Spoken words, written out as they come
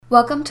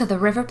Welcome to the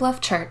River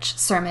Bluff Church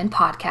Sermon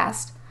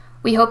Podcast.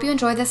 We hope you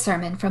enjoy this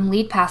sermon from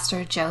lead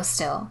pastor Joe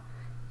Still.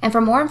 And for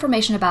more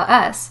information about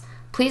us,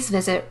 please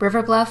visit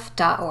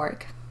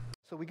riverbluff.org.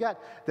 So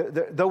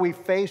though we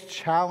face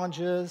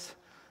challenges,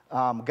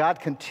 God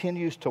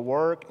continues to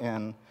work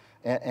and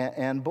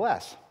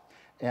bless.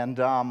 And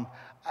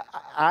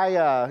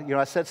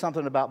I said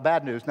something about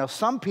bad news. Now,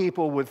 some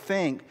people would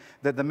think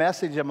that the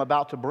message I'm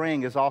about to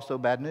bring is also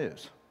bad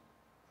news.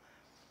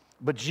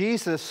 But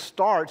Jesus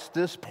starts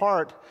this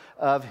part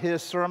of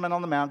his Sermon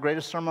on the Mount,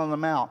 greatest Sermon on the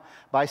Mount,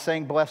 by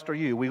saying, "Blessed are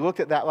you." We looked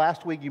at that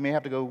last week. You may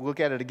have to go look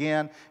at it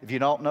again if you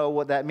don't know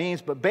what that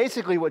means. But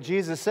basically what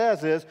Jesus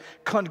says is,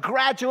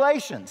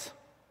 congratulations.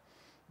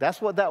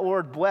 That's what that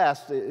word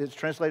blessed is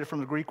translated from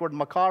the Greek word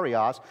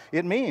makarios.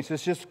 It means,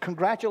 it's just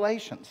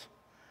congratulations.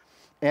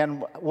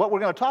 And what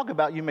we're going to talk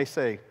about, you may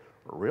say,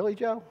 really,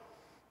 Joe?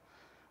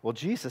 Well,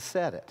 Jesus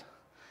said it.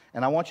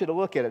 And I want you to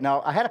look at it.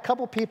 Now, I had a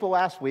couple people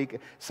last week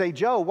say,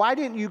 Joe, why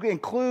didn't you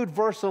include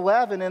verse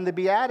 11 in the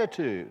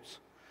Beatitudes?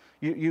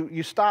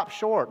 You stopped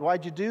short.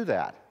 Why'd you do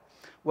that?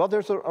 Well,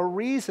 there's a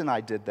reason I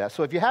did that.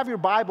 So if you have your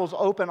Bibles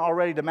open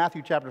already to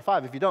Matthew chapter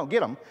 5, if you don't get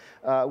them,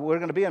 we're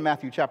going to be in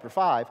Matthew chapter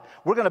 5.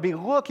 We're going to be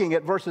looking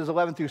at verses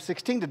 11 through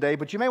 16 today,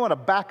 but you may want to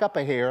back up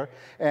a hair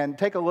and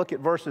take a look at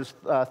verses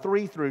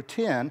 3 through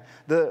 10,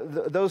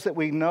 those that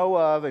we know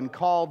of and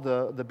called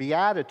the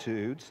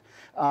Beatitudes.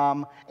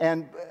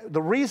 And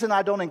the reason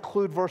I don't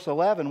include verse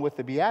 11 with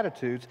the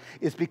Beatitudes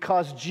is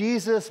because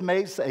Jesus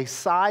makes a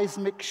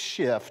seismic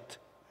shift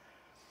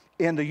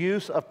in the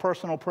use of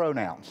personal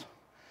pronouns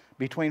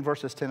between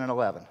verses 10 and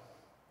 11,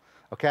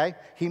 okay?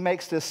 He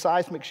makes this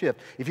seismic shift.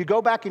 If you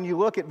go back and you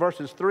look at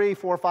verses 3,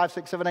 4, 5,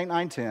 6, 7, 8,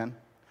 9, 10,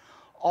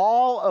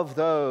 all of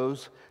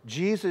those,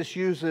 Jesus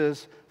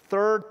uses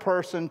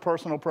third-person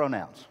personal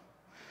pronouns.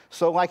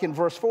 So like in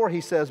verse 4,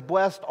 he says,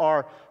 "Blessed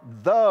are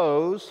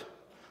those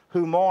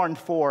who mourn,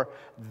 for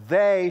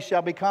they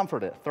shall be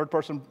comforted."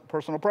 Third-person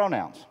personal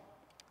pronouns.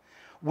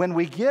 When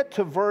we get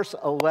to verse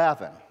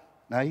 11,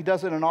 now he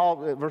does it in all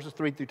verses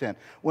 3 through 10.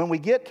 When we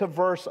get to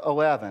verse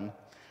 11,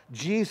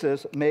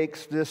 Jesus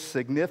makes this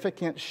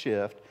significant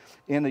shift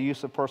in the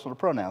use of personal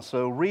pronouns.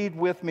 So read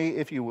with me,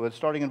 if you would,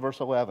 starting in verse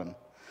 11.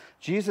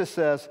 Jesus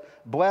says,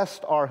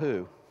 "Blessed are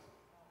who?"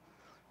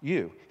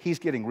 You. He's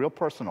getting real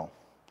personal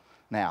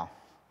now.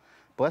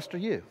 Blessed are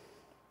you.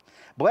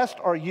 Blessed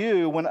are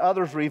you when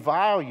others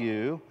revile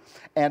you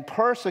and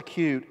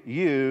persecute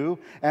you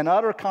and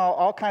utter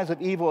all kinds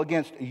of evil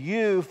against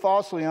you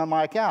falsely on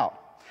my account.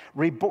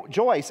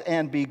 Rejoice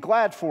and be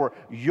glad, for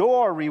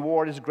your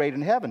reward is great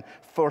in heaven.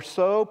 For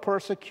so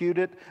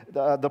persecuted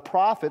the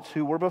prophets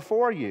who were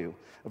before you.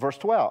 Verse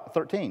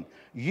 13.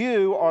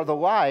 You are the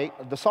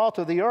light, the salt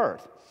of the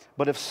earth.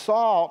 But if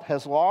salt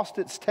has lost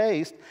its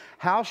taste,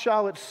 how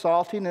shall its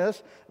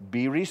saltiness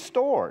be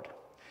restored?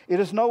 It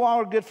is no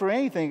longer good for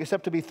anything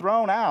except to be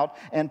thrown out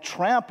and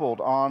trampled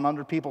on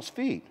under people's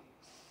feet.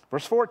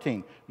 Verse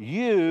 14.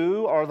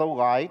 You are the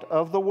light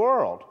of the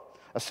world.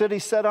 A city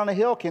set on a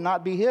hill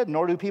cannot be hidden,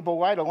 nor do people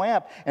light a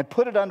lamp and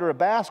put it under a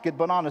basket,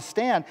 but on a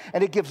stand,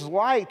 and it gives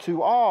light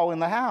to all in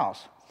the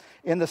house.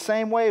 In the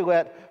same way,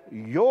 let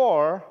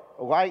your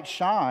light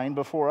shine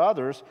before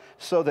others,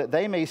 so that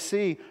they may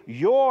see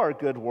your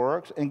good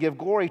works and give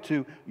glory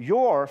to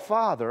your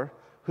Father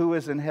who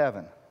is in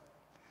heaven.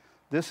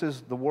 This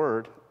is the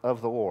word of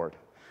the Lord.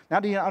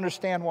 Now, do you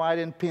understand why I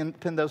didn't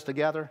pin those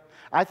together?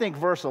 I think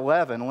verse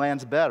 11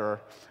 lands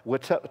better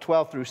with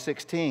 12 through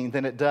 16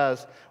 than it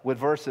does with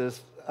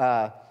verses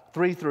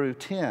 3 through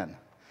 10.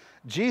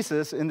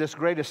 Jesus, in this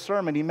greatest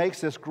sermon, he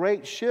makes this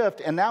great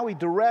shift, and now he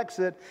directs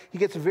it. He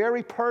gets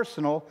very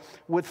personal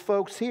with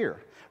folks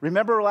here.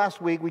 Remember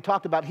last week we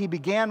talked about he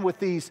began with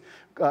these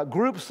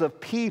groups of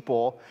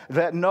people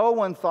that no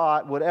one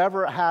thought would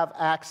ever have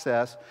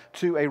access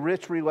to a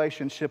rich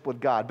relationship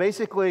with God.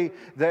 Basically,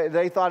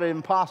 they thought it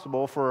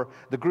impossible for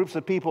the groups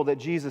of people that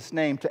Jesus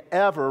named to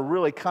ever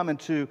really come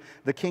into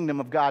the kingdom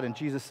of God. And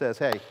Jesus says,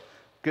 hey,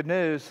 good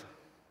news,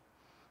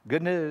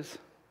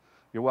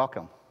 you're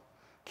welcome.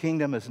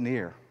 Kingdom is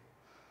near.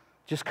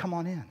 Just come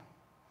on in.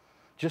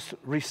 Just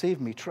receive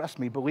me, trust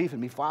me, believe in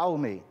me, follow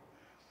me.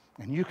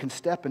 And you can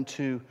step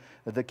into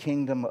the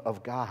kingdom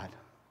of God.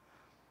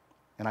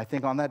 And I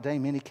think on that day,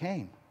 many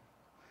came.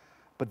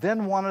 But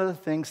then one of the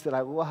things that I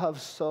love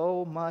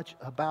so much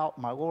about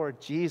my Lord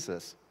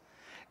Jesus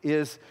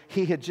is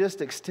he had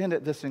just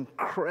extended this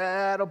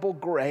incredible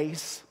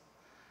grace,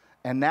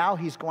 and now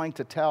he's going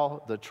to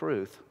tell the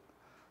truth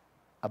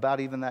about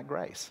even that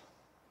grace,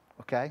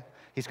 okay?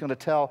 He's going to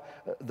tell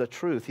the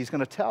truth. He's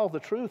going to tell the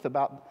truth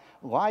about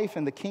life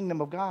in the kingdom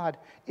of God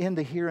in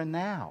the here and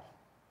now.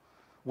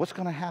 What's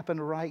going to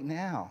happen right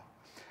now?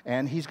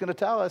 And he's going to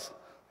tell us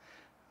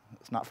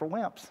it's not for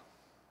wimps.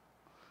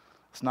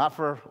 It's not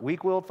for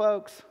weak-willed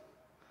folks.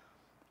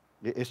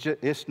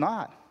 It's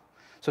not.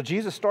 So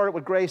Jesus started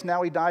with grace.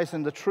 Now he dives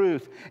into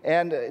truth,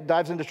 and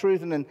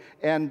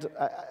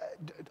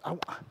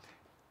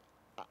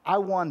I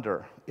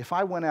wonder if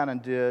I went out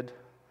and did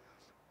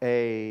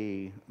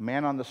a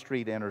man on the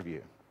street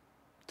interview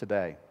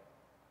today,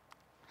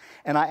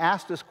 And I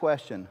asked this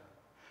question: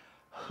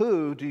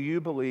 who do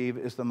you believe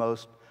is the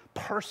most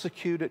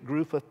persecuted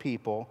group of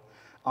people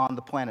on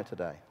the planet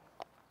today?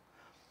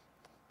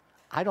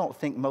 I don't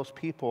think most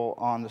people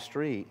on the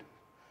street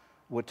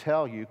would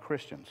tell you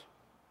Christians.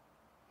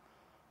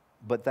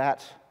 But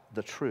that's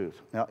the truth.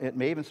 Now, it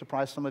may even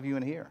surprise some of you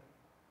in here.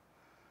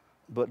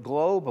 But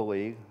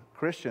globally,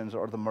 Christians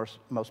are the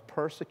most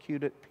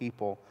persecuted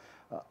people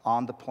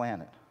on the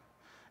planet.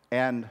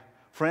 And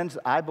friends,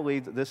 I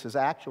believe that this is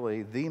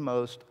actually the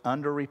most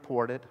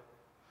underreported,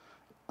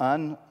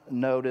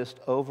 unnoticed,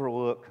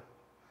 overlooked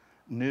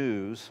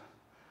news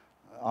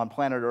on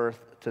planet Earth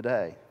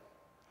today.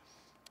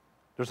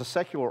 There's a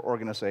secular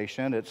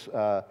organization. Its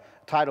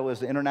title is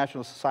the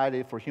International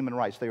Society for Human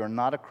Rights. They are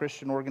not a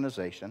Christian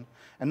organization.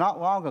 And not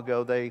long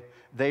ago,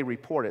 they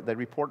reported. They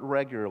report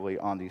regularly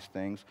on these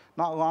things.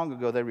 Not long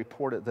ago, they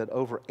reported that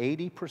over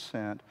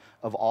 80%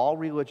 of all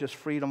religious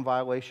freedom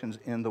violations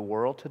in the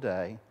world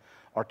today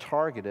are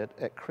targeted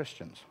at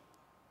Christians.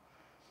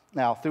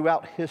 Now,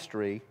 throughout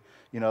history,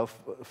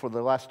 for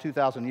the last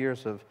 2,000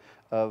 years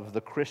of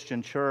the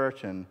Christian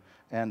church and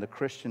the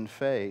Christian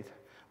faith,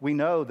 we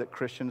know that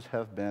Christians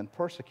have been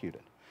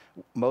persecuted.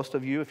 Most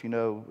of you, if you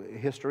know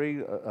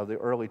history of the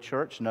early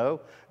church,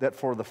 know that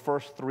for the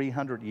first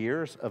 300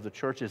 years of the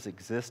church's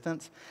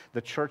existence,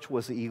 the church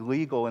was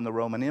illegal in the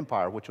Roman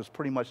Empire, which was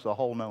pretty much the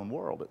whole known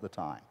world at the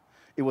time.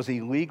 It was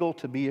illegal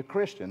to be a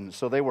Christian,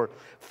 so they were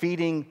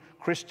feeding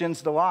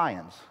Christians to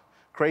lions.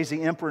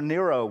 Crazy Emperor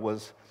Nero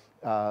was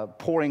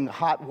pouring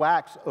hot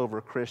wax over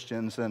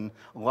Christians and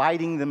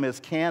lighting them as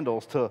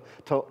candles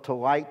to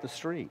light the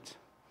streets.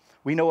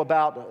 We know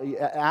about,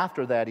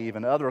 after that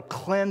even, other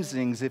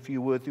cleansings, if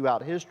you would,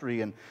 throughout history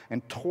and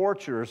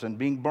tortures and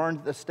being burned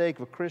at the stake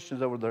of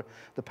Christians over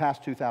the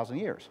past 2,000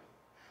 years.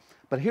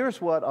 But here's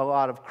what a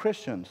lot of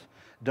Christians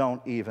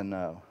don't even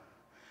know: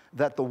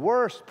 that the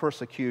worst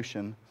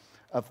persecution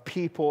of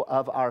people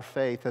of our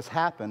faith has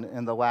happened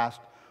in the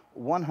last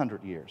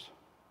 100 years.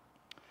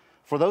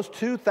 For those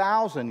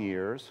 2,000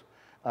 years,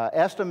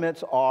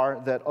 estimates are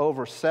that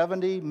over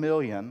 70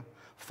 million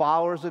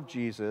followers of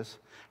Jesus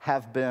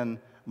have been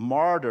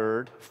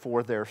martyred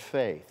for their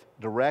faith,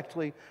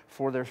 directly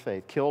for their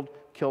faith, killed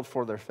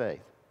for their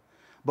faith.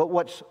 But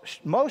what's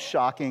most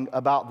shocking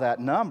about that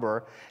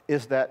number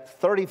is that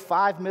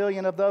 35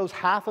 million of those,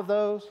 half of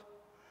those,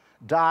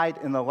 died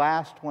in the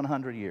last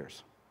 100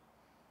 years.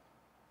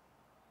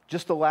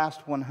 Just the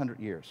last 100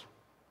 years.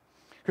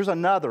 Here's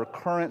another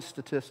current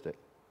statistic.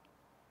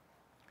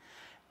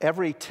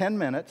 Every 10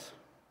 minutes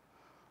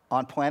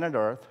on planet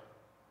Earth,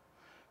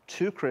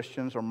 2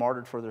 Christians are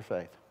martyred for their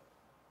faith.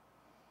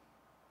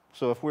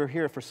 So if we're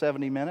here for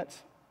 70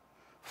 minutes,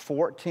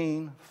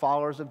 14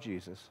 followers of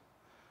Jesus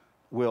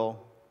will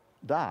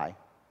die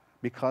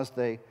because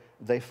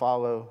they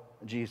follow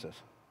Jesus.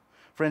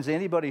 Friends,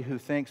 anybody who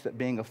thinks that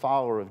being a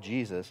follower of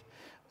Jesus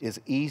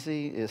is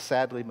easy is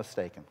sadly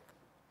mistaken.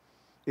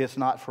 It's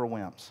not for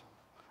wimps,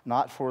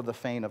 not for the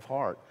faint of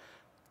heart.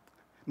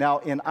 Now,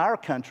 in our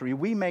country,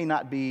 we may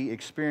not be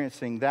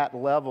experiencing that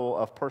level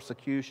of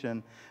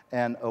persecution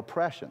and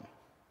oppression,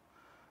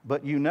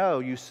 but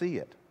you see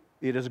it.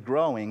 It is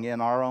growing in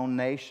our own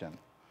nation.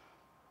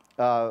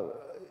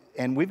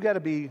 And we've got to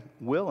be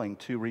willing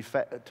to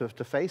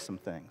face some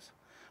things.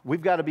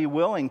 We've got to be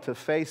willing to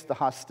face the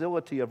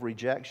hostility of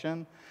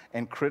rejection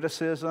and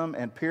criticism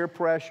and peer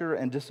pressure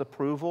and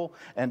disapproval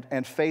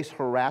and face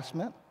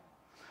harassment.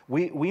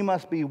 We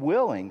must be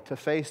willing to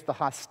face the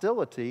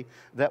hostility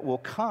that will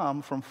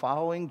come from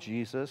following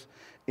Jesus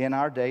in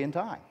our day and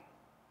time.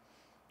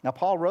 Now,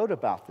 Paul wrote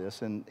about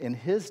this in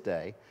his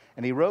day,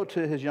 and he wrote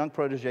to his young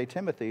protege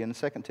Timothy in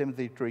 2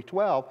 Timothy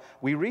 3:12.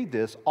 We read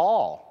this: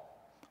 all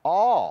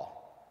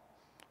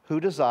who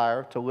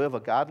desire to live a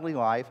godly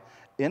life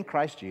in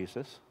Christ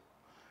Jesus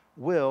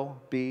will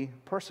be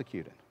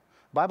persecuted.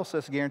 The Bible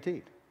says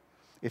guaranteed.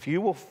 If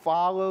you will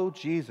follow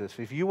Jesus,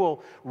 if you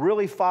will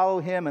really follow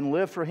him and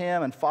live for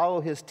him and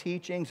follow his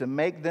teachings and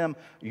make them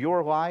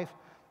your life,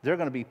 there are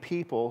going to be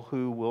people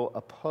who will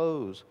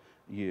oppose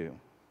you.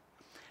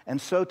 And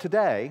so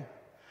today,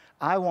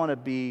 I want to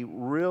be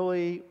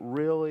really,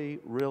 really,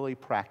 really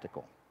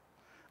practical.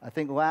 I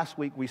think last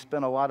week we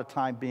spent a lot of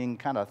time being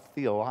kind of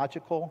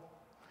theological.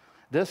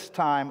 This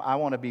time I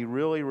want to be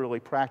really, really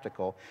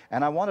practical.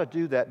 And I want to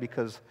do that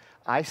because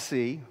I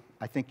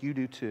think you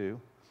do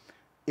too,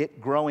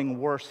 it growing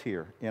worse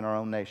here in our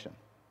own nation.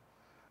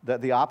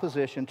 That the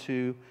opposition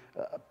to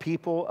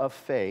people of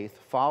faith,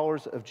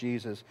 followers of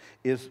Jesus,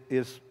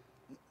 is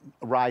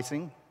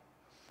rising.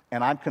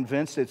 And I'm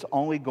convinced it's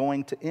only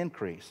going to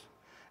increase.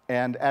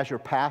 And as your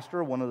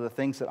pastor, one of the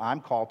things that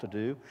I'm called to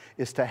do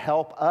is to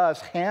help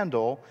us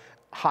handle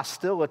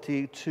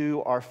hostility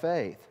to our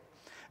faith.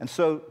 And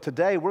so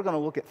today we're going to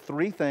look at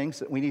 3 things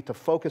that we need to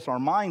focus our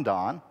mind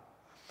on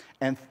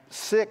and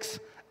 6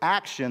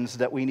 actions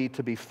that we need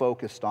to be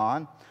focused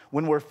on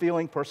when we're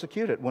feeling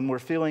persecuted, when we're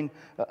feeling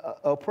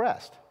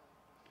oppressed.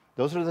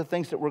 Those are the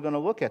things that we're going to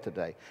look at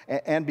today.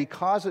 And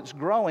because it's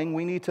growing,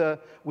 we need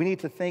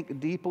to think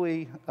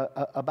deeply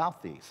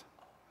about these.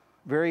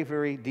 very,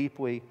 very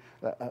deeply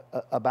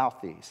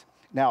about these.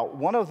 Now,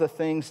 one of the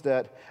things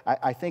that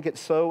I think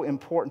it's so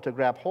important to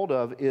grab hold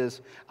of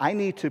is I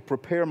need to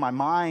prepare my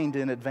mind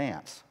in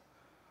advance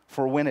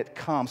for when it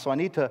comes. So I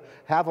need to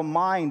have a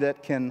mind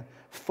that can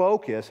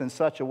focus in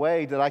such a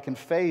way that I can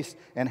face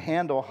and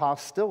handle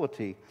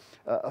hostility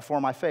for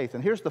my faith.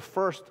 And here's the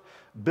first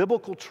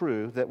biblical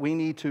truth that we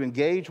need to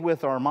engage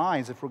with our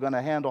minds if we're going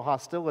to handle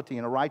hostility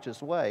in a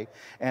righteous way,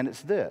 and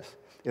it's this.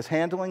 Is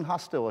handling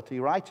hostility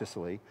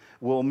righteously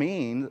will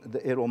mean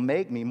that it'll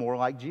make me more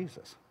like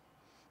Jesus.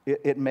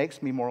 It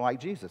makes me more like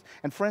Jesus.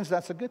 And friends,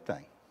 that's a good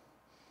thing.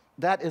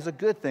 That is a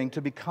good thing,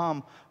 to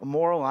become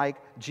more like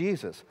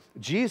Jesus.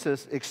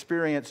 Jesus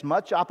experienced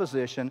much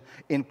opposition,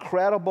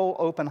 incredible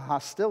open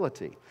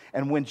hostility.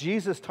 And when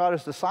Jesus taught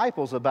his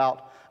disciples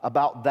about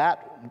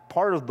that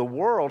part of the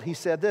world, he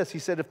said this. He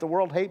said, if the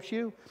world hates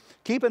you,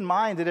 keep in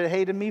mind that it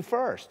hated me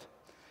first.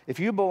 If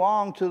you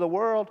belong to the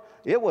world,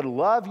 it would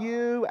love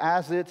you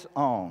as its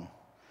own.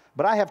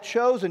 But I have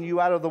chosen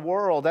you out of the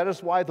world. That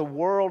is why the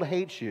world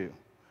hates you.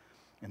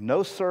 And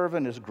no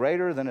servant is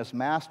greater than his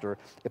master.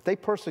 If they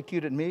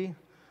persecuted me,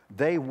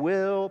 they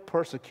will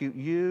persecute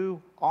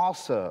you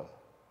also.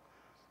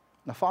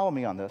 Now follow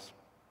me on this.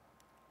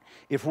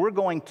 If we're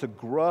going to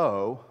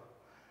grow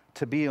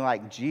to be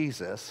like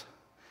Jesus,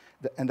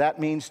 and that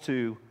means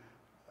to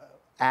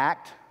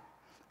act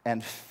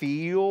and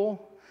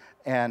feel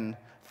and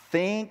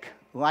think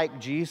like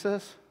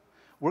Jesus,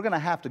 we're going to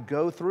have to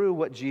go through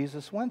what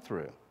Jesus went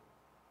through.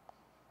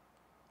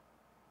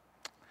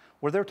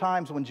 Were there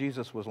times when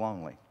Jesus was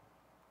lonely?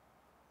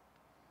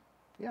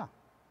 Yeah.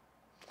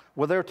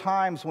 Were there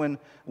times when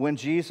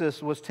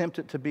Jesus was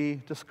tempted to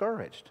be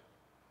discouraged?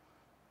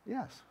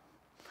 Yes.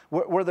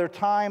 Were there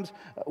times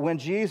when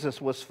Jesus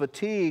was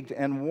fatigued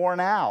and worn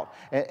out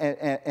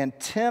and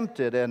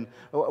tempted? And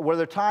were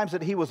there times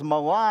that he was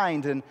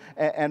maligned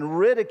and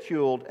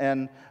ridiculed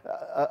and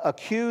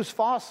accused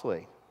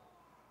falsely?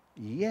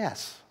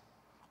 Yes.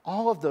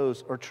 All of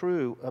those are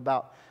true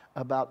about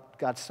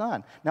God's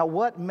Son. Now,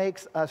 what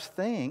makes us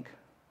think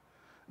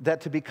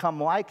that to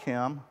become like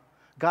him,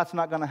 God's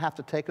not going to have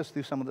to take us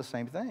through some of the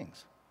same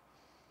things?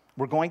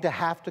 We're going to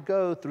have to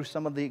go through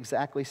some of the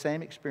exactly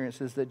same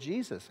experiences that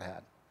Jesus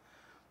had.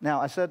 Now,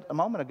 I said a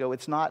moment ago,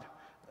 it's not,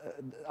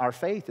 our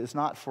faith is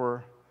not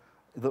for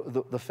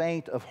the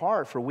faint of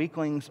heart, for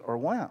weaklings or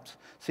wimps.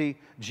 See,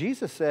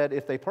 Jesus said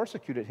if they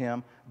persecuted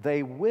him,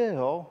 they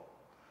will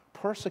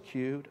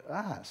persecute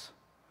us.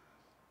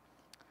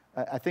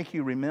 I think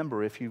you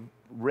remember, if you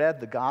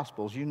read the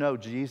Gospels, you know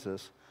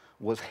Jesus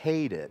was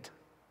hated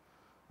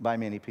by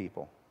many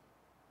people.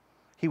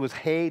 He was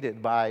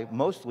hated by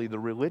mostly the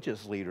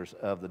religious leaders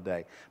of the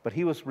day, but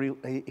he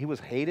was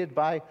hated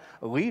by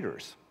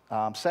leaders,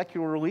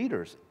 secular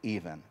leaders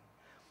even.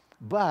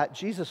 But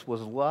Jesus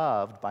was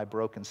loved by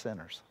broken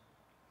sinners,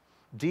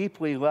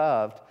 deeply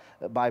loved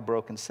by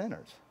broken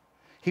sinners.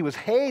 He was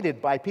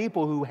hated by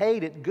people who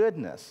hated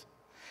goodness.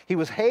 He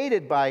was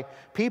hated by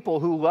people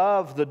who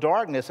love the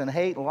darkness and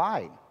hate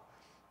light.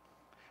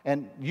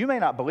 And you may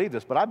not believe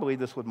this, but I believe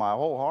this with my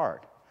whole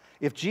heart.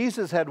 If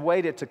Jesus had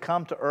waited to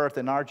come to earth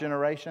in our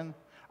generation,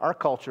 our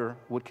culture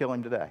would kill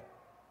him today.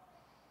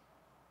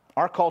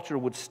 Our culture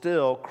would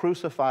still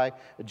crucify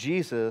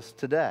Jesus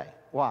today.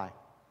 Why?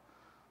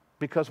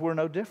 Because we're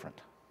no different.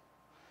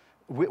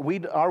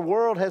 Our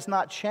world has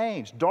not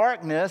changed.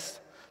 Darkness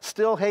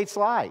still hates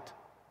light.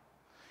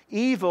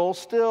 Evil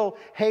still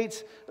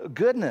hates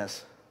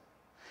goodness.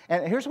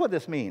 And here's what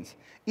this means.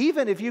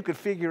 Even if you could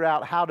figure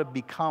out how to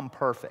become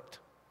perfect.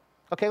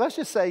 Okay, let's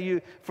just say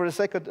you, for the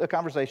sake of the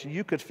conversation,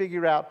 you could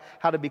figure out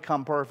how to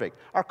become perfect.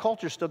 Our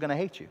culture's still going to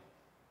hate you.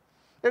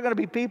 There are going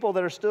to be people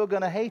that are still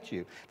going to hate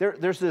you.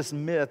 There's this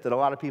myth that a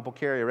lot of people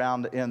carry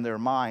around in their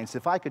minds.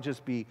 If I could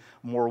just be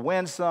more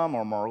winsome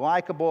or more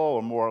likable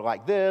or more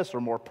like this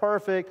or more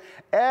perfect,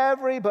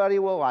 everybody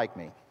will like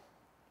me.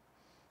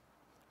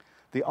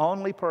 The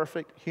only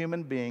perfect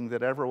human being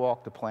that ever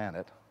walked the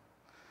planet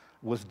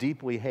was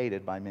deeply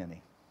hated by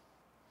many.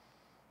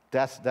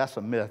 That's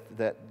a myth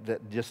that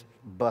just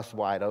busts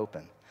wide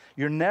open.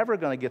 You're never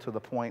going to get to the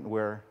point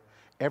where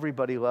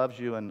everybody loves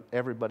you and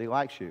everybody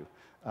likes you.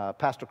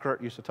 Pastor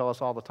Kurt used to tell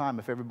us all the time,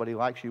 if everybody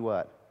likes you,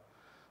 what?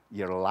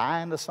 You're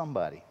lying to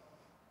somebody.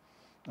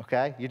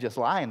 Okay? You're just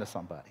lying to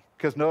somebody.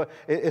 Because no,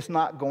 it's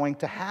not going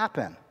to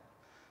happen.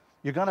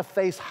 You're going to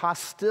face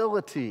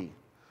hostility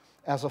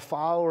as a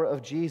follower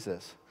of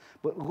Jesus.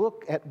 But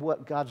look at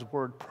what God's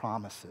word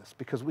promises,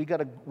 because we got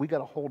to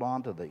hold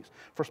on to these.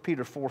 1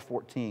 Peter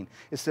 4:14,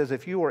 it says,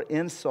 if you are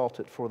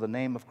insulted for the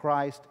name of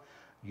Christ,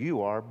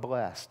 you are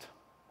blessed.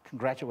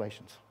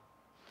 Congratulations.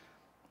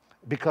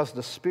 Because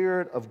the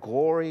Spirit of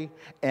glory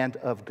and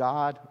of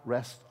God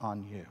rests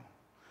on you.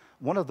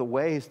 One of the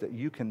ways that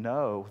you can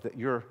know that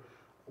you're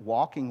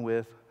walking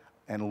with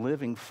and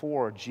living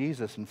for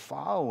Jesus and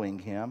following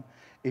him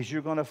is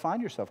you're going to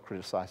find yourself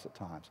criticized at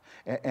times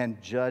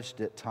and judged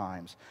at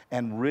times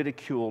and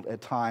ridiculed at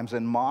times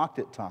and mocked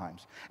at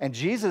times. And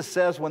Jesus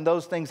says when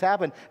those things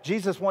happen,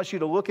 Jesus wants you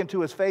to look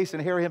into his face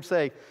and hear him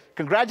say,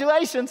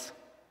 congratulations.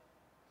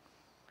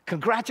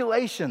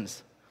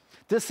 Congratulations.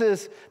 This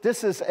is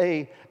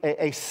a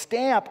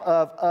stamp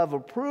of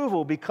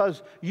approval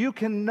because you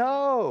can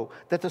know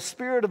that the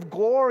Spirit of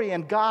glory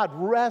and God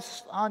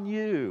rests on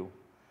you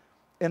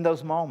in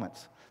those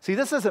moments. See,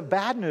 this isn't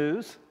bad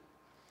news.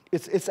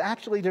 It's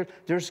actually,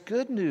 there's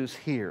good news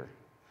here.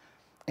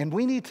 And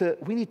we need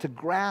to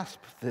grasp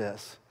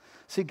this.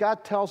 See,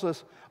 God tells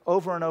us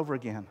over and over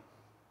again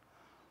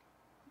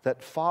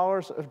that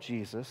followers of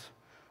Jesus,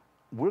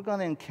 we're going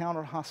to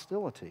encounter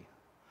hostility,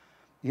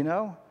 you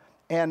know?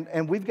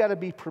 And we've got to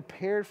be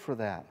prepared for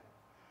that.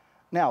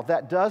 Now,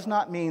 that does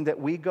not mean that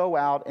we go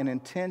out and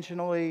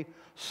intentionally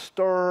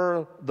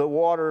stir the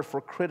water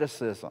for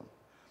criticism.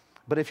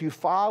 But if you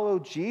follow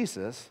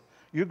Jesus,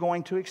 you're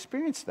going to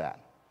experience that.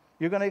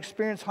 You're going to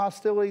experience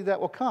hostility that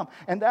will come.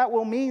 And that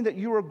will mean that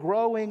you are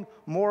growing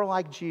more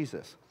like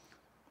Jesus.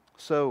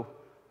 So,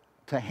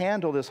 to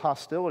handle this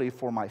hostility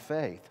for my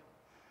faith,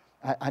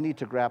 I need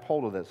to grab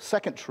hold of this.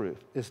 Second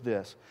truth is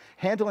this: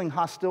 handling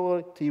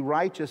hostility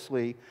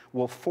righteously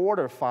will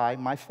fortify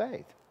my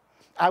faith.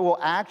 I will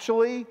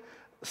actually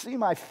see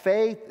my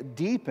faith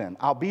deepen.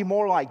 I'll be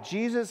more like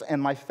Jesus,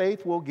 and my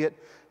faith will get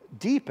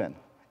deepened.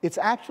 It's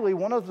actually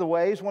one of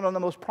the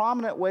most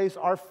prominent ways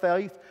our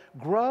faith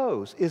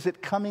grows, is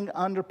it coming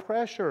under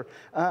pressure,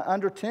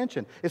 under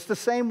tension. It's the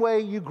same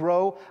way you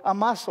grow a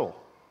muscle.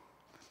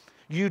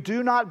 You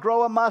do not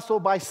grow a muscle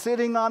by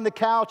sitting on the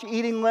couch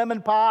eating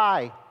lemon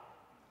pie.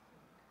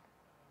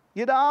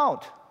 You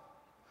don't.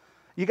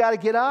 You got to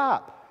get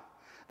up.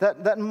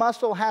 That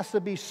muscle has to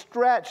be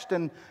stretched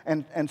and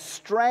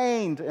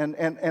strained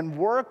and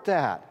worked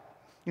at.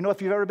 You know,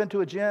 if you've ever been to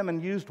a gym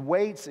and used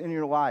weights in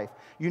your life,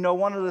 you know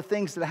one of the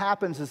things that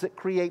happens is it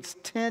creates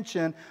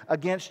tension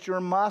against your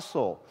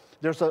muscle.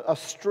 There's a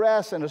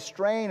stress and a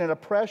strain and a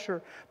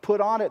pressure put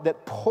on it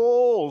that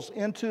pulls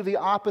into the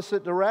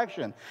opposite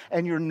direction.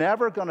 And you're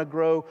never going to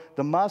grow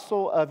the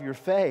muscle of your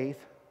faith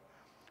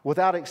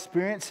without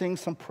experiencing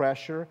some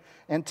pressure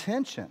and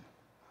tension.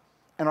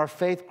 And our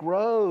faith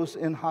grows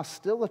in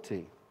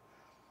hostility.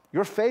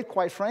 Your faith,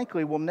 quite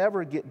frankly, will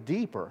never get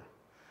deeper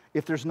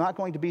if there's not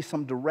going to be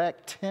some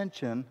direct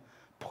tension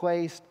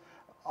placed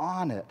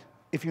on it,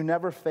 if you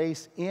never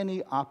face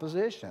any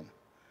opposition.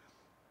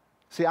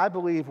 See, I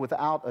believe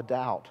without a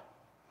doubt,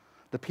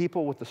 the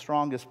people with the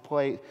strongest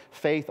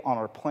faith on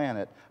our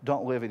planet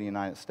don't live in the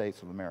United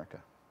States of America.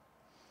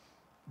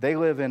 They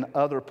live in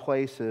other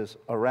places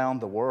around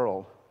the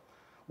world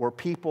where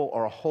people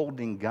are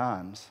holding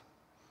guns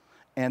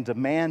and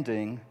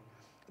demanding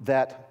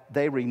that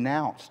they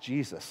renounce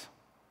Jesus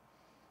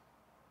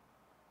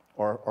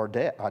or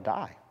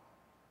die.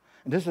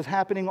 And this is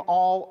happening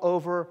all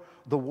over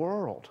the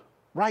world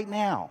right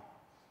now,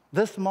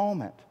 this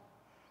moment.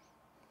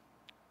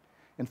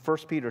 In 1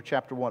 Peter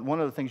chapter 1, one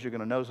of the things you're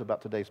going to notice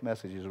about today's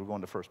message is we're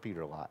going to 1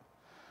 Peter a lot.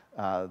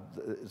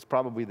 It's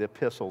probably the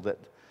epistle that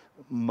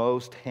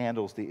most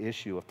handles the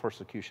issue of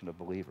persecution of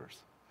believers.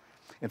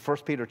 In 1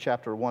 Peter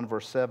chapter 1,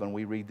 verse 7,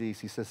 we read these.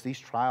 He says, these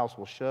trials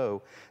will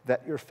show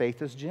that your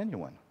faith is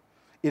genuine.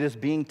 It is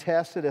being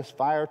tested as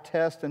fire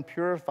tests and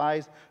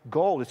purifies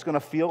gold. It's going to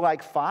feel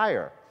like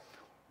fire,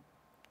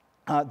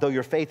 though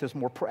your faith is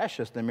more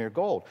precious than mere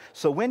gold.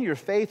 So when your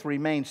faith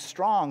remains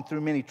strong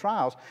through many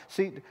trials,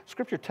 see,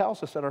 Scripture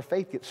tells us that our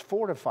faith gets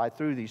fortified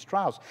through these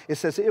trials. It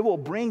says it will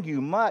bring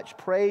you much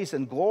praise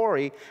and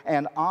glory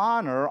and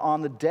honor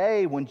on the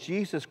day when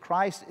Jesus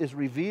Christ is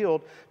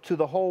revealed to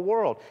the whole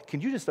world. Can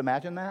you just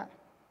imagine that?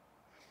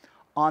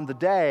 On the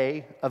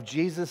day of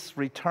Jesus'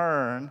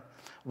 return,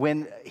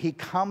 when he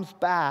comes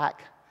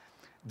back,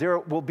 there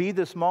will be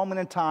this moment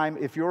in time,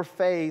 if your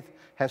faith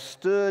has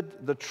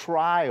stood the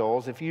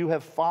trials, if you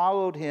have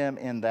followed him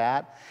in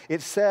that,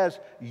 it says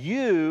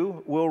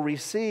you will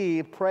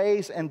receive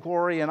praise and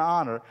glory and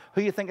honor.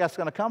 Who do you think that's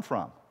going to come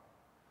from?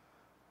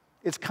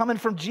 It's coming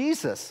from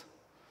Jesus.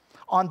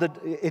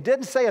 It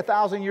didn't say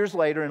 1,000 years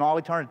later in all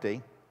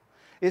eternity.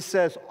 It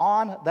says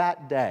on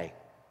that day,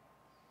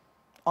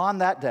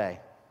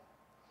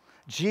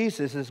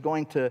 Jesus is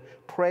going to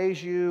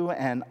praise you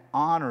and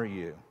honor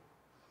you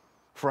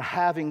for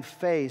having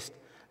faced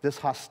this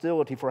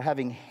hostility, for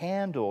having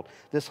handled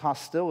this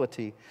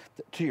hostility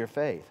to your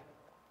faith.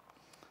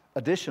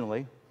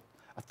 Additionally,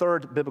 a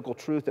third biblical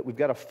truth that we've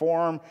got to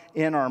form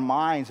in our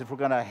minds if we're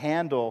going to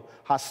handle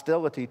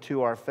hostility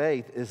to our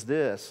faith is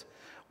this.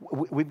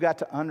 We've got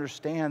to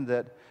understand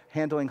that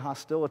handling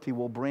hostility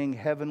will bring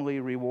heavenly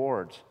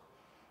rewards.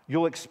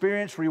 You'll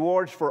experience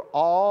rewards for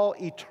all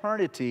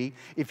eternity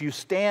if you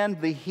stand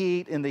the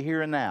heat in the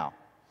here and now.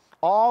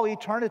 All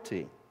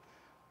eternity.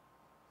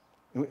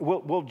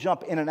 We'll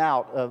jump in and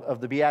out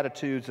of the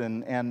Beatitudes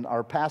and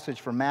our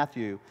passage from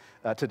Matthew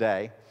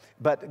today.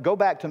 But go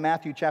back to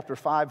Matthew chapter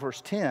 5,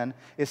 verse 10.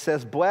 It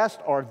says, blessed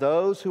are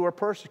those who are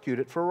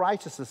persecuted for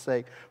righteousness'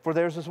 sake, for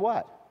theirs is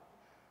what?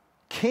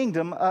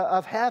 Kingdom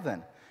of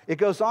heaven. It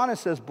goes on and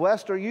says,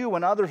 blessed are you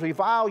when others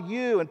revile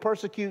you and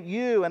persecute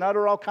you and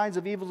utter all kinds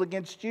of evils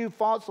against you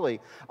falsely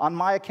on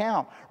my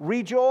account.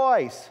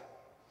 Rejoice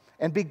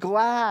and be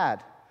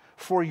glad,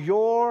 For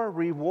your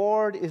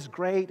reward is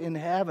great in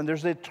heaven.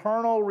 There's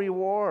eternal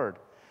reward.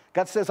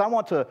 God says, I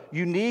want to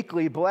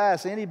uniquely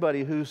bless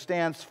anybody who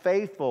stands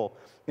faithful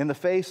in the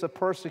face of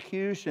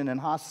persecution and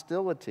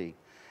hostility.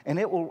 And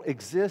it will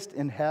exist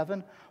in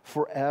heaven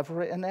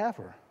forever and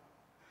ever.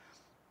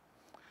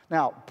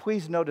 Now,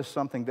 please notice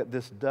something that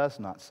this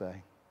does not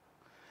say.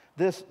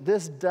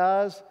 This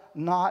does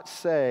not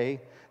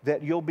say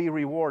that you'll be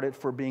rewarded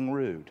for being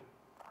rude.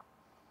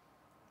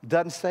 It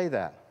doesn't say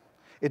that.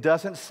 It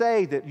doesn't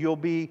say that you'll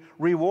be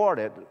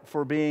rewarded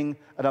for being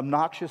an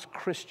obnoxious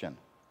Christian.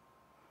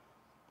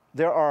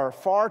 There are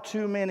far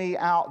too many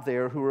out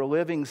there who are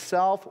living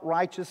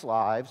self-righteous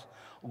lives,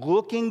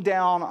 looking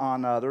down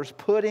on others,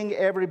 putting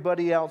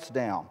everybody else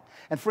down.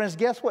 And friends,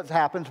 guess what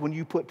happens when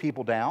you put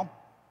people down?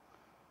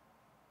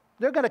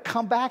 They're going to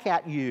come back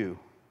at you.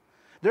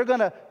 They're going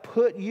to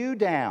put you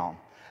down.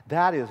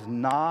 That is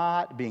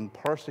not being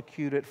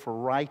persecuted for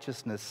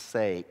righteousness'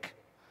 sake.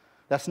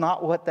 That's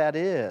not what that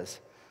is.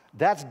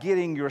 That's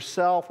getting your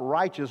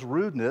self-righteous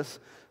rudeness,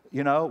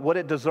 what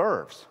it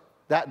deserves.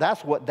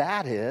 That's what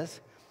that is.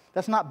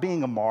 That's not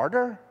being a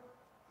martyr.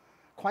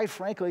 Quite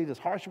frankly, this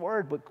harsh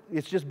word, but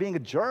it's just being a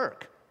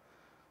jerk.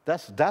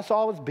 That's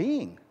all it's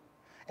being.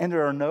 And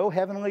there are no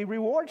heavenly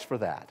rewards for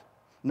that.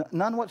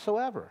 None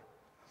whatsoever.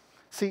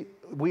 See,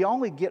 we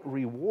only get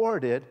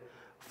rewarded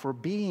for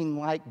being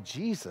like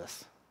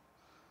Jesus.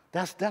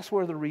 That's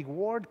where the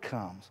reward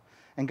comes.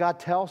 And God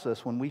tells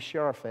us when we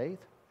share our faith,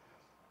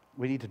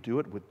 we need to do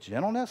it with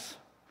gentleness.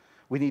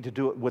 We need to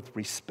do it with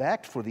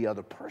respect for the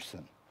other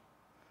person.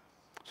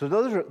 So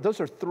those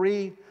are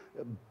three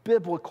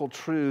biblical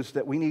truths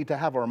that we need to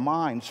have our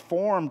minds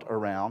formed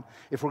around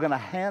if we're going to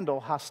handle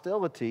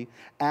hostility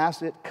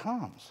as it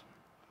comes.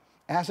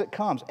 As it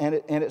comes. And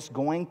it's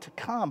going to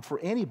come for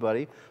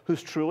anybody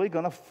who's truly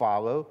going to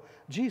follow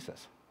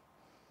Jesus.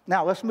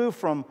 Now, let's move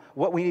from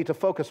what we need to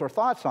focus our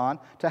thoughts on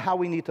to how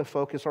we need to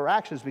focus our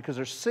actions, because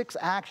there's 6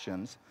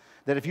 actions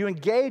that if you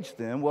engage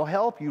them will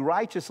help you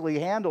righteously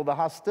handle the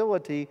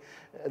hostility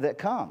that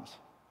comes.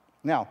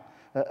 Now,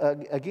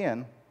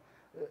 again,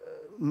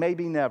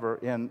 maybe never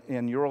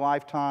in your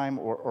lifetime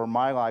or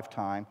my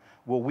lifetime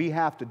will we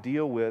have to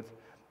deal with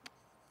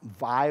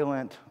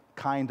violent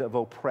kind of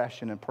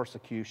oppression and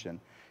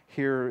persecution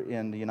here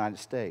in the United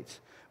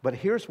States. But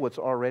here's what's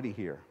already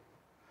here.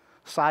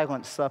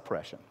 Silent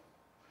suppression.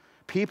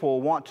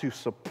 People want to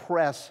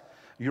suppress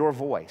your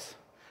voice.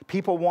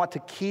 People want to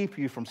keep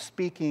you from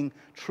speaking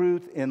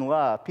truth in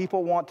love.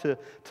 People want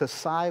to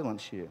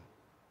silence you.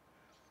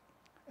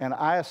 And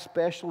I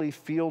especially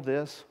feel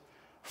this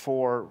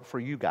for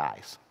you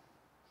guys,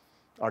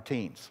 our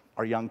teens,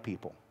 our young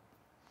people.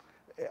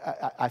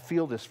 I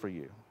feel this for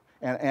you.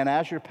 And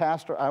as your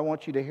pastor, I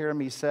want you to hear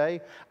me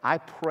say, I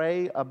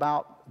pray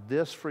about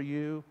this for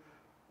you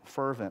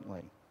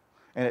fervently.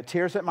 And it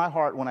tears at my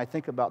heart when I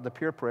think about the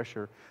peer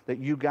pressure that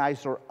you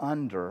guys are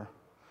under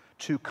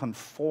to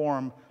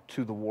conform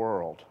to the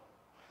world.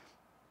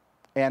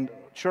 And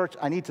church,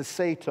 I need to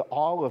say to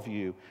all of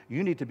you,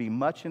 you need to be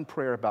much in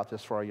prayer about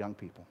this for our young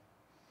people.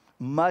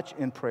 Much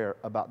in prayer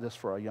about this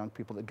for our young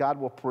people, that God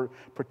will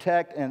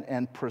protect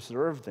and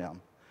preserve them.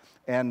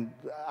 And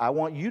I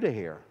want you to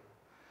hear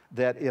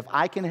that if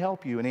I can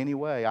help you in any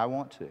way, I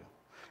want to.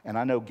 And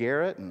I know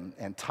Garrett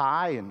and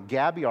Ty and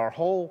Gabby, our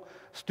whole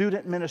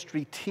student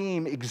ministry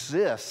team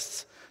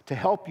exists to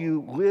help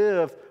you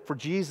live for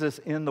Jesus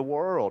in the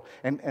world.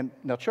 And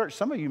now, church,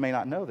 some of you may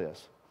not know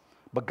this,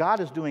 but God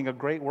is doing a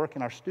great work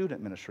in our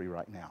student ministry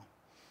right now.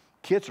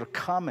 Kids are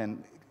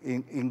coming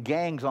in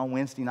gangs on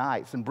Wednesday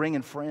nights and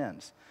bringing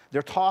friends.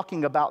 They're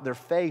talking about their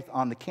faith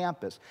on the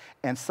campus,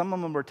 and some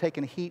of them are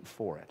taking heat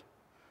for it.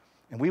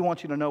 And we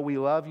want you to know we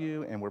love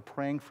you, and we're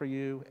praying for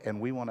you, and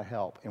we want to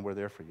help, and we're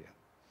there for you.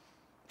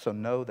 So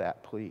know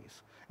that,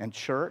 please. And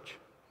church,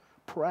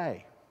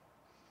 pray.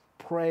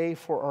 Pray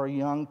for our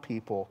young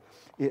people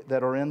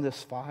that are in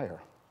this fire.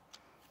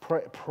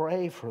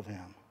 Pray for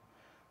them.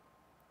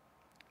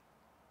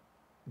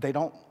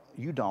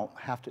 You don't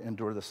have to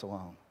endure this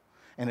alone.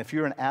 And if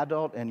you're an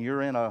adult and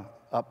you're in a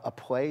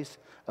place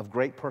of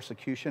great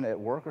persecution at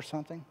work or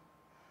something,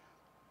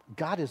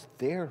 God is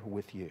there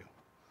with you,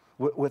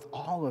 with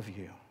all of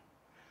you.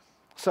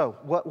 So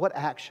what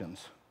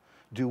actions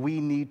do we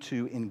need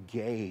to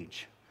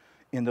engage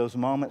in those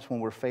moments when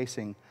we're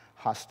facing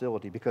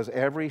hostility? Because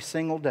every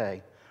single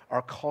day,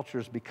 our culture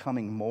is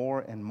becoming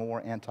more and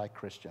more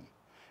anti-Christian.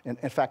 And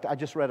in fact, I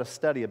just read a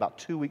study about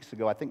 2 weeks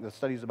ago. I think the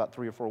study is about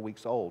 3 or 4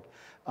 weeks old,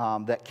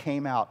 that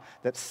came out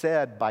that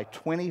said by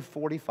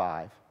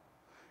 2045,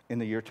 in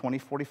the year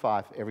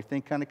 2045,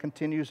 everything kind of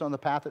continues on the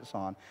path it's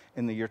on.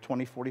 In the year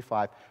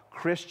 2045,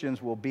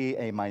 Christians will be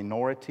a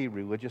minority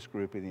religious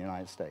group in the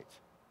United States.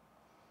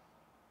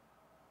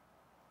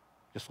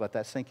 Just let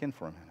that sink in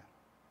for a minute.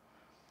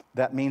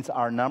 That means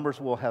our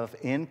numbers will have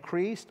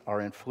increased, our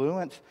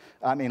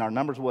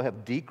numbers will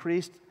have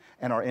decreased,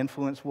 and our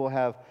influence will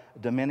have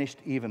diminished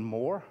even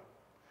more,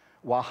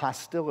 while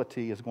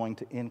hostility is going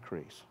to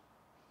increase.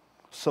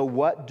 So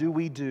what do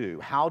we do?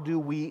 How do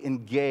we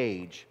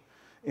engage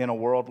in a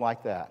world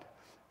like that?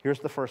 Here's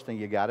the first thing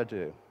you got to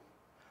do.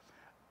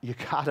 You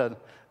got to,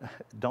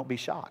 don't be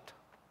shocked.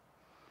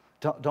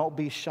 Don't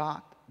be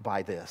shocked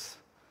by this.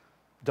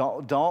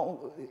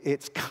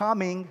 It's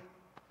coming.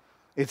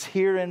 It's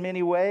here in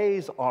many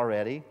ways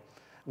already.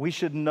 We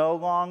should no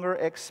longer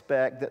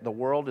expect that the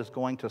world is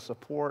going to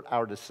support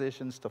our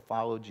decisions to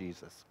follow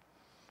Jesus.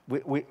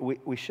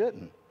 We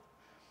shouldn't.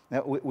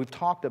 Now, we've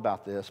talked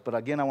about this, but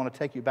again, I want to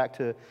take you back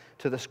to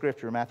the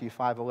scripture, Matthew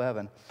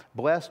 5:11.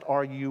 Blessed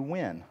are you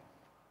when?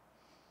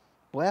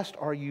 Blessed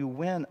are you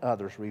when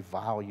others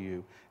revile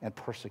you and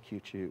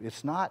persecute you.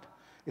 It's not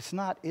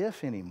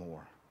if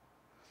anymore.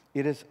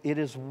 It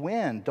is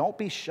when. Don't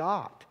be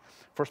shocked.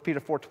 1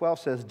 Peter 4:12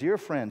 says, dear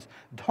friends,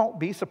 don't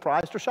be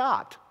surprised or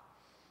shocked.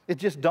 It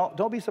just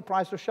don't be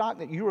surprised or shocked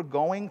that you are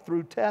going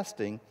through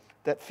testing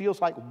that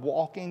feels like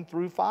walking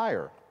through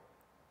fire.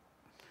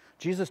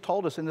 Jesus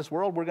told us in this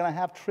world we're going to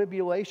have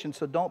tribulation,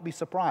 so don't be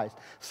surprised.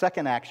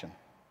 Second action,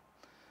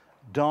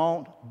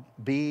 don't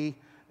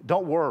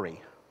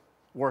worry,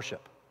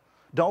 worship.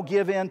 Don't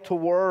give in to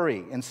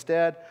worry,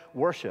 instead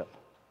worship.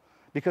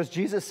 Because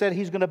Jesus said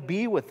he's going to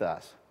be with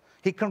us.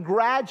 He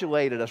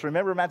congratulated us.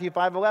 Remember Matthew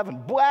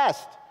 5:11,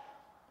 blessed,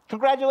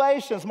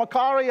 congratulations,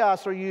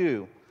 Makarios are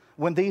you,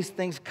 when these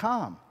things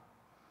come.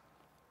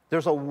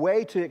 There's a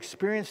way to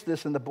experience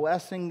this in the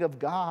blessing of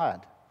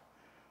God.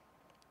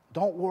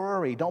 Don't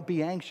worry. Don't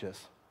be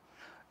anxious.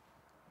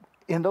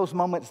 In those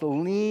moments,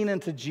 lean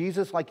into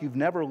Jesus like you've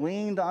never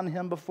leaned on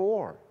him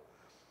before.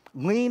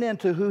 Lean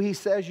into who he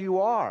says you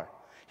are.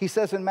 He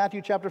says in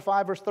Matthew chapter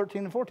 5, verse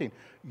 13 and 14,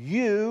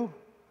 you're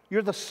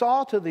the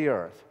salt of the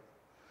earth.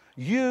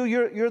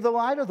 You're the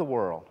light of the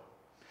world.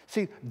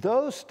 See,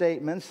 those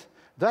statements,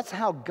 that's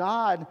how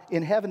God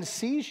in heaven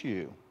sees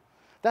you.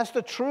 That's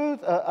the truth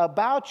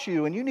about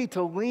you, and you need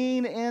to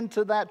lean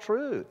into that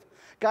truth.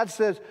 God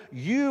says,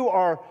 you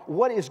are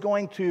what is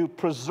going to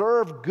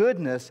preserve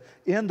goodness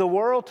in the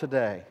world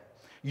today.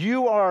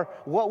 You are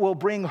what will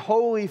bring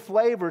holy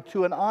flavor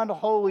to an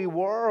unholy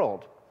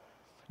world.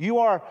 You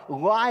are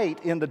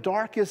light in the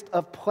darkest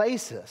of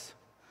places.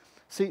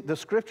 See, the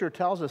scripture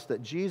tells us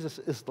that Jesus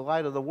is the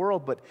light of the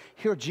world, but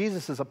here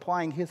Jesus is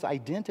applying his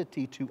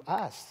identity to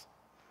us.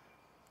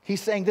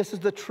 He's saying, this is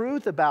the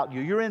truth about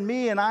you. You're in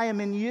me and I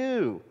am in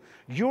you.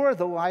 You're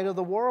the light of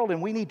the world,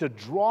 and we need to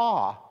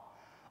draw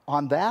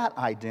on that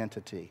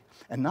identity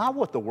and not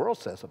what the world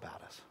says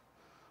about us.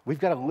 We've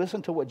got to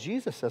listen to what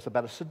Jesus says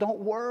about us, so don't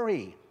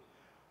worry.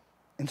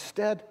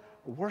 Instead,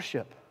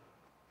 worship.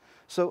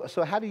 So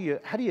how do you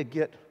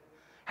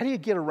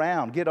get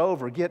around, get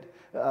over, get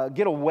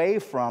away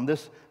from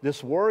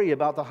this worry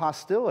about the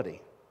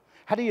hostility?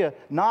 How do you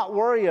not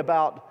worry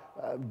about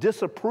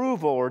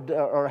disapproval,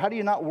 or how do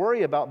you not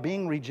worry about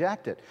being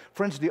rejected?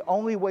 Friends, the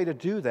only way to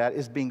do that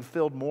is being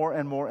filled more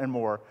and more and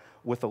more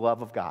with the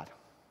love of God.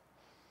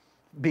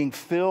 Being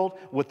filled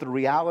with the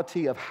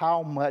reality of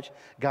how much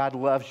God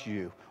loves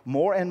you.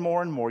 More and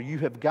more and more, you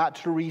have got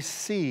to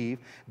receive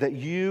that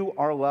you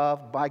are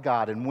loved by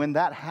God. And when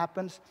that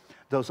happens,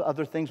 those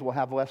other things will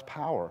have less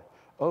power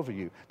over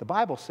you. The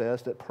Bible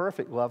says that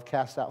perfect love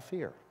casts out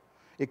fear.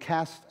 It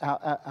casts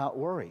out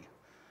worry.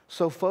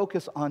 So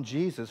focus on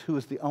Jesus, who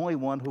is the only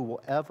one who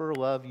will ever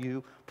love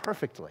you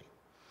perfectly.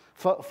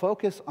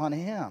 Focus on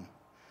him.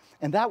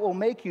 And that will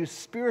make you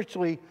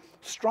spiritually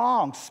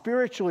strong,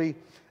 spiritually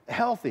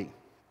healthy.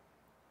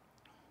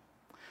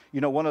 You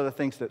know, one of the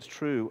things that's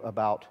true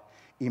about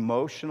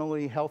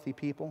emotionally healthy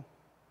people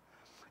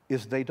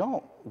is they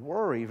don't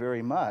worry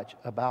very much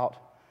about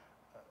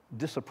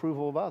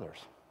disapproval of others.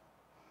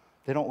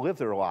 They don't live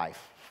their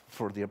life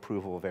for the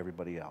approval of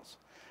everybody else.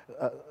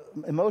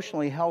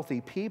 Emotionally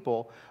healthy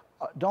people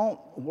don't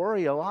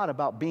worry a lot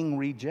about being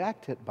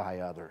rejected by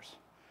others.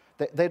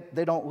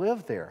 They don't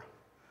live there.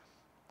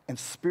 And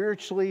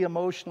spiritually,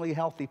 emotionally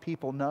healthy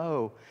people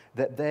know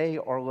that they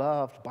are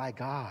loved by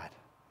God.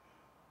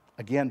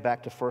 Again,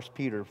 back to 1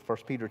 Peter. 1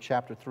 Peter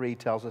chapter 3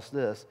 tells us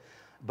this.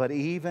 But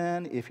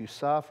even if you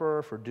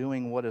suffer for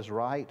doing what is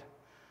right,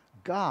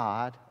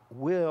 God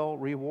will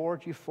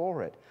reward you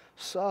for it.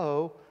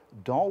 So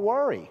don't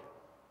worry.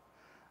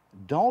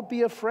 Don't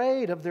be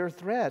afraid of their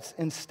threats.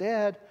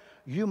 Instead,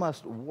 you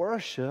must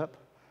worship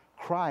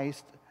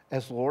Christ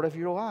as Lord of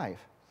your life.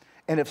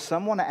 And if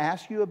someone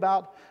asks you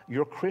about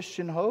your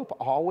Christian hope,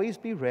 always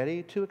be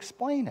ready to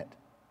explain it.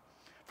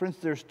 Friends,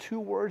 there's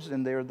two words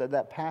in there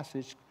that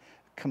passage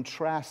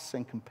contrasts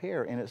and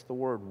compare, and it's the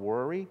word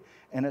worry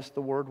and it's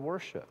the word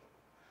worship.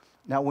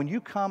 Now, when you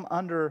come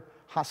under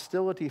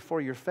hostility for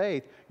your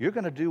faith, you're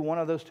going to do one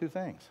of those two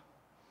things.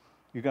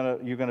 You're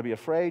going to be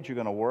afraid, you're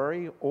going to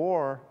worry,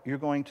 or you're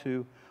going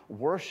to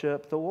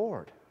worship the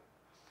Lord.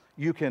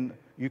 You can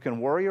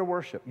worry or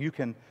worship. You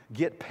can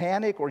get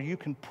panic or you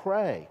can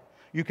pray.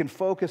 You can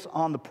focus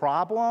on the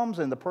problems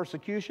and the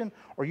persecution,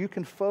 or you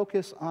can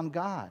focus on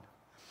God.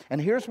 And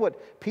here's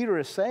what Peter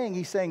is saying.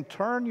 He's saying,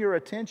 turn your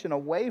attention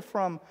away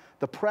from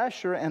the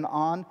pressure and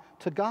on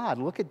to God.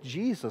 Look at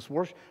Jesus.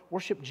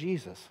 Worship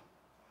Jesus.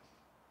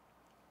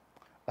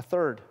 A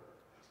third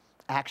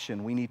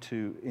action we need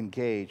to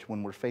engage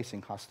when we're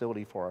facing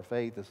hostility for our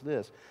faith is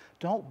this: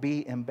 don't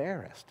be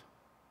embarrassed.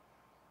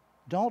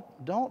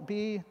 Don't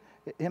be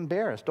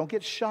embarrassed. Don't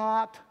get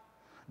shocked.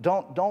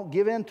 Don't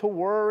give in to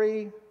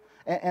worry,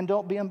 and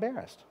don't be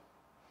embarrassed.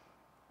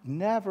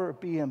 Never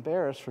be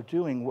embarrassed for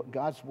doing what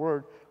God's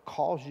word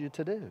calls you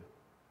to do.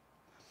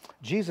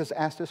 Jesus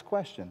asked this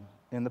question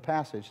in the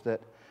passage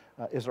that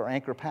is our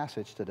anchor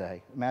passage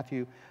today.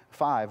 Matthew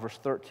 5, verse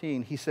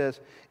 13, he says,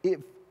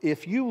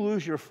 if you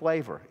lose your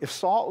flavor, if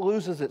salt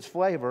loses its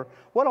flavor,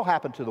 what will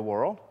happen to the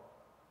world?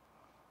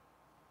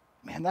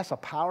 Man, that's a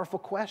powerful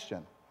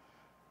question.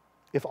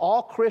 If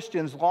all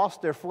Christians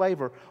lost their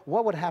flavor,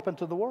 what would happen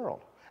to the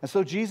world? And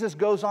so Jesus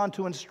goes on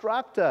to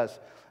instruct us,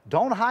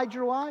 don't hide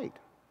your light.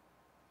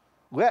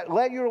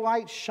 Let your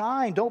light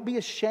shine. Don't be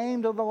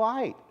ashamed of the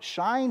light.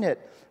 Shine it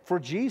for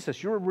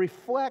Jesus. You're a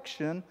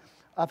reflection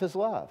of his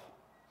love.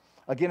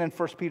 Again, in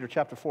 1 Peter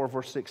chapter 4,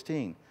 verse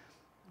 16,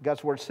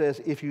 God's word says,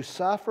 if you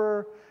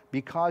suffer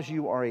because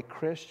you are a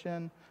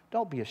Christian,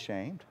 don't be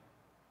ashamed.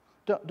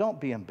 Don't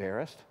be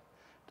embarrassed.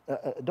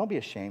 Don't be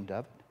ashamed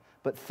of it.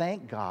 But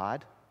thank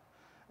God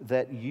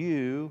that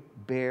you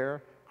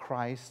bear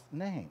Christ's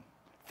name.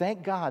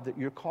 Thank God that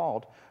you're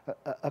called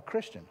a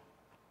Christian.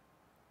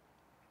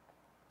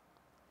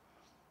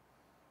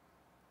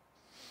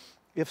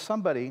 If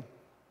somebody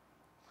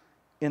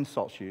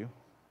insults you,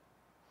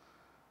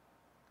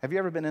 have you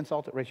ever been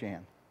insulted? Raise your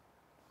hand.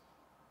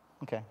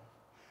 Okay.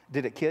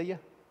 Did it kill you?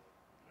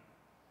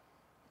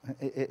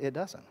 It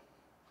doesn't.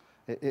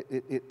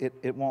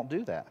 It won't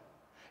do that.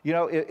 You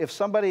know, if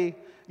somebody,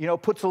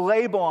 puts a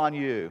label on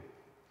you,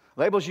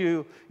 labels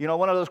you,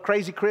 one of those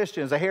crazy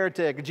Christians, a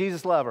heretic, a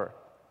Jesus lover,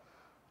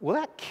 will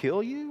that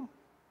kill you?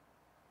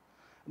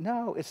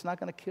 No, it's not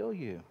going to kill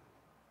you.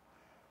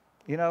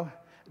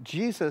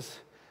 Jesus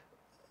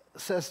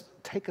says,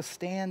 take a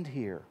stand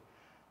here.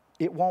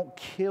 It won't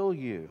kill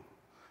you.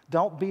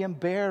 Don't be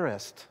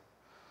embarrassed.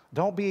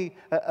 Don't be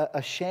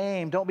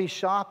ashamed. Don't be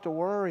shocked or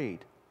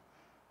worried.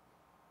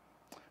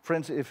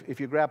 Friends, if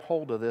you grab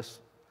hold of this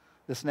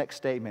next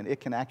statement, it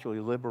can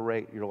actually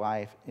liberate your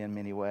life in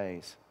many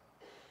ways.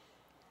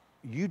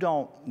 You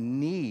don't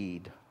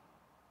need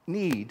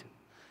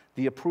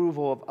the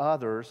approval of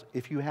others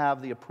if you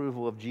have the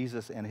approval of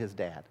Jesus and his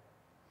dad.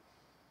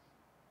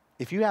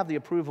 If you have the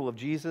approval of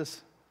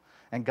Jesus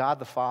and God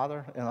the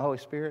Father and the Holy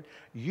Spirit,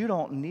 you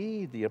don't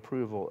need the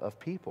approval of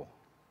people.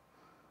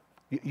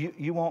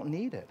 You won't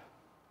need it.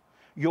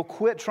 You'll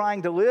quit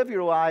trying to live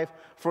your life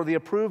for the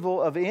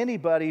approval of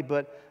anybody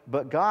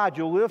but God.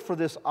 You'll live for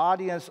this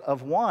audience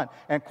of one.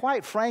 And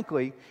quite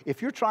frankly,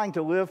 if you're trying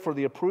to live for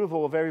the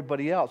approval of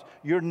everybody else,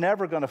 you're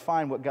never going to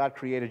find what God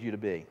created you to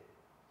be.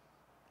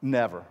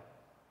 Never.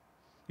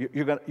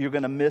 You're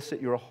going to miss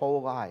it your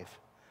whole life.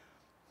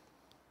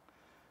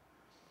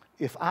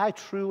 If I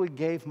truly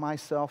gave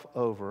myself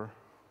over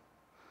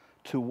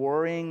to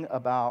worrying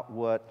about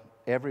what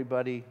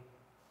everybody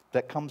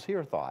that comes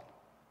here thought,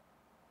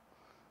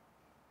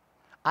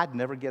 I'd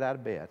never get out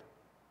of bed.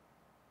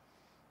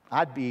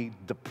 I'd be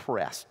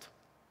depressed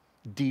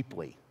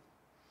deeply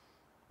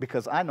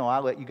because I know I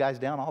let you guys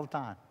down all the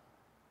time.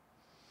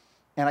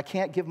 And I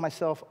can't give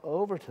myself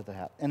over to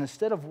that. And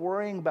instead of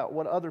worrying about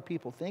what other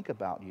people think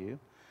about you,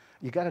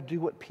 you got to do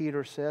what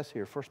Peter says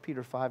here, 1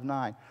 Peter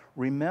 5:9.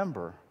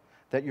 Remember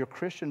that your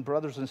Christian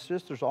brothers and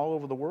sisters all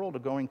over the world are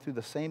going through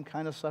the same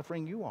kind of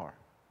suffering you are.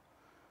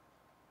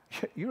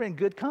 You're in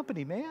good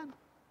company, man.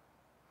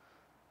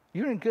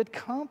 You're in good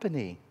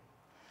company.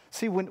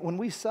 See, when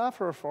we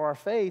suffer for our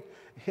faith,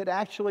 it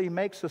actually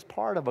makes us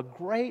part of a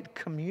great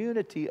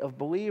community of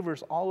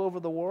believers all over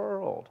the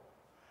world.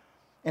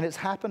 And it's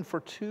happened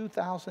for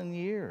 2,000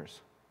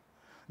 years.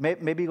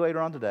 Maybe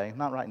later on today,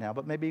 not right now,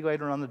 but maybe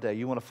later on today,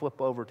 you want to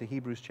flip over to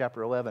Hebrews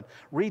chapter 11.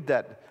 Read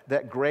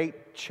that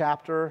great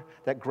chapter,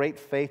 that great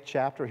faith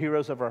chapter,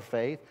 Heroes of Our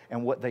Faith,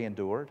 and what they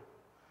endured.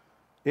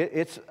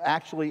 It's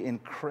actually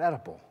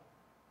incredible.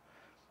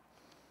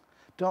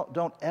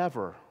 Don't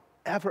ever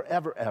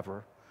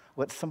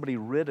let somebody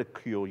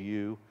ridicule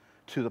you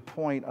to the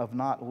point of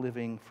not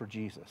living for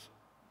Jesus.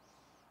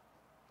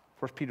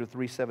 1 Peter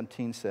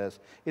 3:17 says,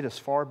 it is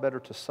far better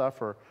to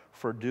suffer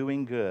for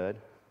doing good,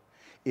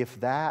 if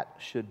that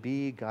should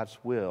be God's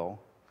will,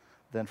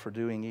 than for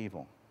doing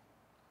evil.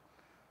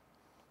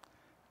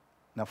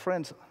 Now,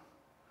 friends,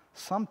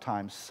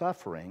 sometimes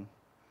suffering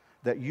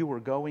that you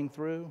were going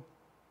through,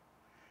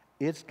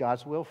 it's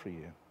God's will for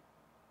you.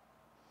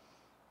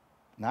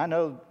 Now, I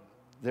know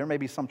there may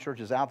be some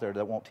churches out there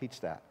that won't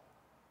teach that.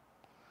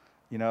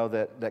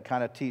 That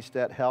kind of teach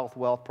that health,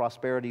 wealth,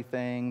 prosperity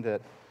thing,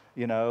 that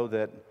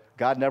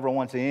God never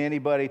wants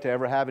anybody to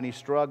ever have any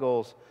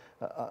struggles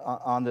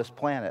on this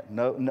planet.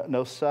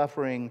 No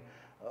suffering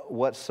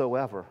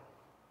whatsoever.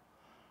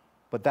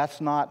 But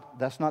that's not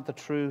the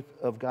truth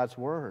of God's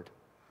word.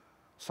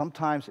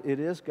 Sometimes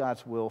it is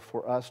God's will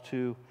for us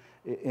to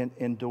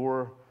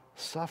endure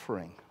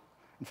suffering.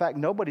 In fact,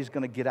 nobody's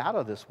going to get out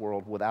of this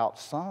world without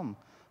some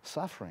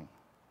suffering.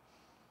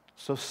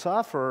 So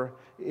suffer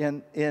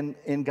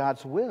in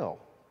God's will,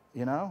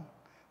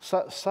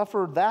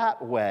 Suffer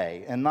that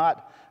way and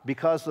not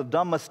because of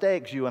dumb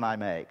mistakes you and I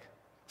make.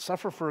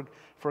 Suffer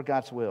for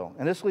God's will.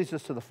 And this leads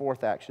us to the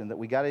fourth action that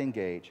we got to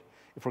engage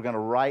if we're going to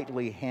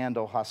rightly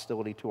handle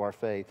hostility to our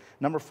faith.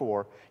 Number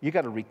 4, you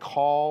got to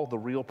recall the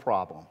real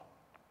problem.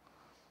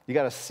 You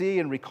got to see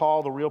and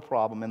recall the real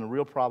problem, and the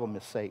real problem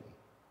is Satan.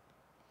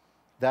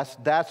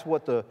 That's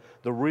what the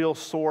real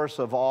source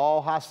of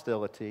all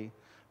hostility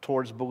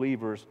towards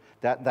believers,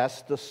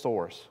 that's the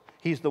source.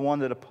 He's the one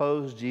that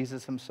opposed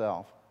Jesus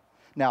himself.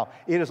 Now,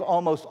 it is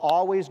almost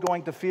always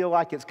going to feel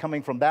like it's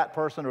coming from that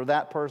person or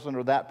that person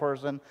or that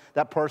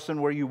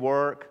person where you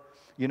work,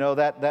 you know,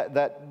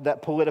 that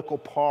political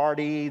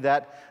party,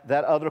 that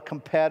other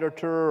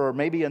competitor, or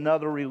maybe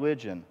another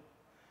religion.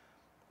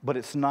 But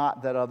it's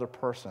not that other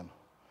person.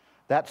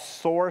 That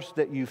source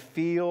that you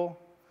feel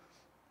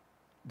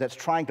that's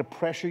trying to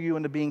pressure you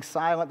into being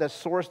silent, that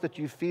source that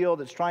you feel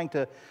that's trying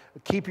to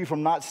keep you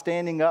from not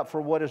standing up for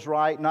what is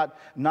right,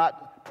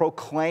 not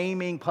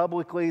proclaiming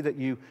publicly that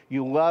you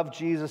love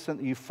Jesus and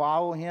that you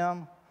follow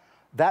him,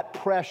 that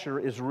pressure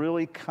is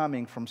really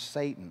coming from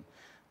Satan.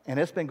 And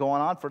it's been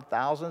going on for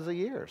thousands of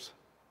years.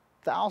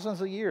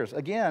 Thousands of years.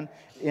 Again,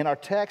 in our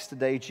text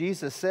today,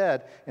 Jesus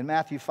said in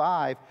Matthew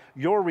 5,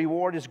 "Your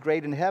reward is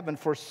great in heaven,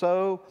 for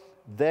so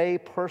they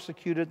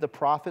persecuted the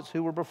prophets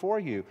who were before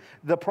you."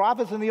 The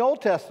prophets in the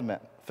Old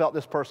Testament felt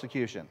this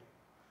persecution.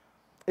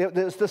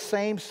 It's the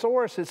same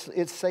source.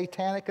 It's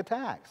satanic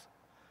attacks.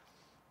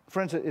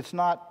 Friends, it's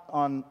not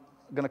going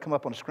to come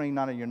up on the screen,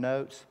 not in your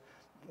notes.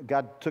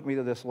 God took me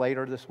to this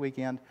later this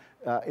weekend.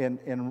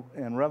 In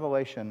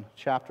Revelation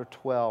chapter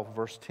 12,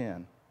 verse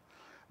 10,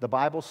 the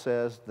Bible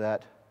says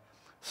that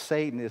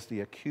Satan is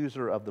the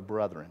accuser of the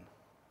brethren.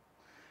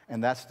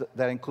 And that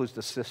includes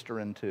the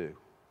sisterin too,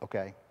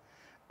 okay?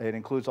 It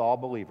includes all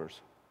believers.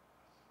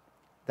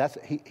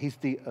 He's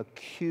the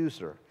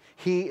accuser.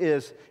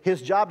 His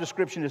job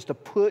description is to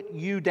put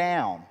you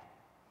down.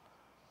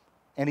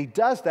 And he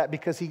does that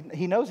because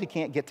he knows he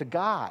can't get to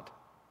God.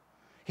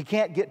 He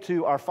can't get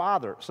to our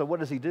Father. So what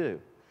does he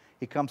do?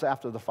 He comes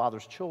after the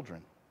Father's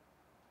children.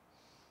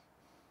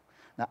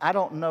 Now, I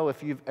don't know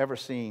if you've ever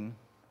seen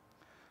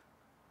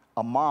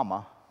a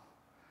mama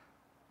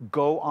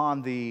go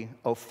on the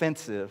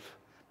offensive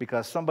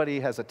because somebody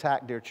has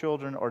attacked their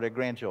children or their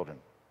grandchildren.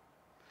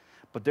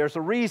 But there's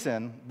a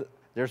reason,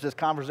 there's this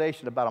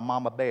conversation about a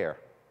mama bear,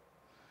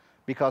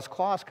 because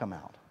claws come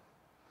out.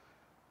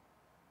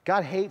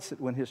 God hates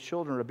it when his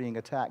children are being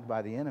attacked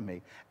by the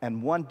enemy,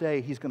 and one day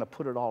he's going to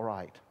put it all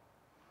right.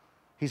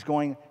 He's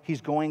going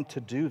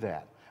to do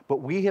that.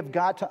 But we have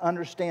got to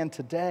understand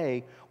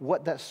today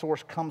what that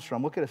source comes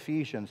from. Look at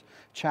Ephesians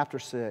chapter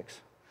 6.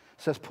 It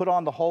says, "Put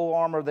on the whole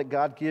armor that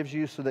God gives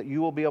you so that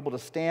you will be able to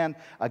stand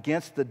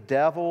against the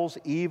devil's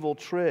evil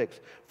tricks.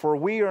 For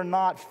we are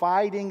not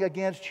fighting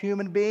against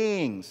human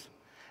beings."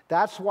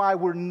 That's why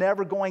we're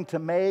never going to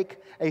make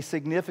a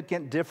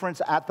significant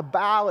difference at the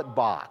ballot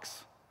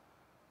box.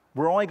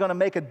 We're only going to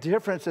make a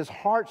difference as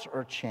hearts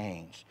are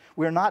changed.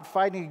 We're not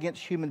fighting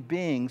against human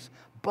beings,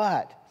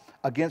 but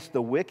against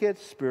the wicked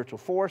spiritual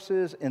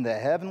forces in the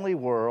heavenly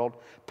world,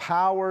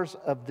 powers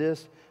of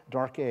this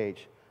dark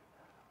age.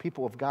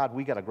 People of God,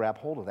 we got to grab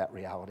hold of that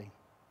reality.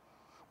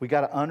 We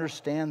got to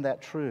understand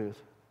that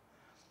truth.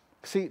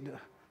 See,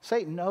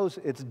 Satan knows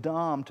it's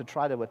dumb to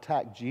try to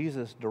attack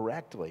Jesus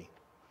directly.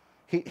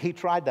 He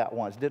tried that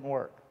once, didn't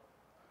work.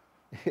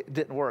 It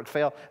didn't work,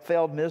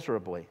 failed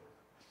miserably.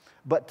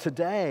 But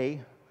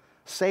today,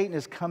 Satan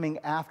is coming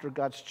after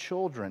God's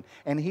children,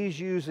 and he's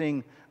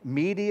using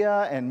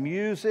media and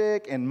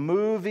music and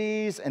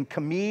movies and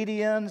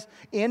comedians,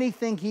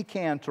 anything he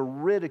can to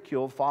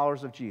ridicule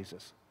followers of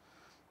Jesus.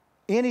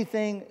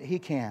 Anything he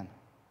can.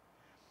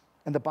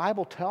 And the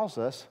Bible tells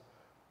us,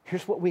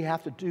 here's what we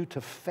have to do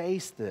to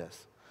face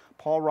this.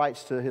 Paul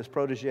writes to his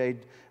protege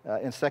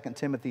in 2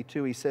 Timothy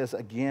 2, he says,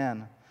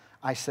 "Again,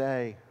 I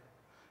say,"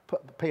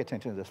 pay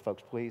attention to this,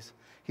 folks, please.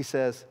 He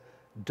says,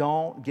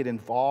 "Don't get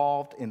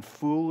involved in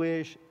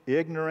foolish,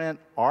 ignorant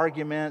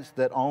arguments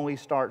that only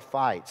start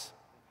fights."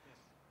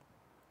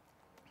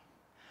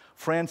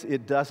 Friends,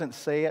 it doesn't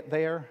say it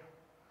there,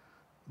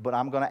 but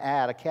I'm going to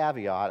add a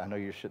caveat. I know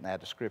you shouldn't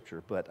add the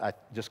scripture, but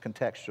just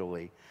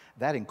contextually,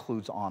 that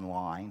includes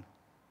online.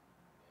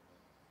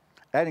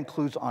 That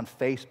includes on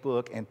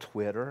Facebook and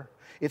Twitter.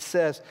 It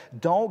says,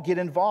 don't get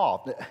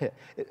involved.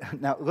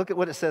 Now, look at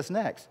what it says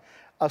next.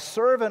 "A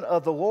servant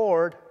of the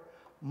Lord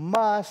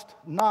must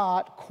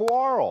not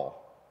quarrel."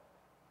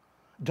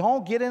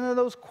 Don't get into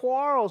those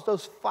quarrels,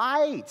 those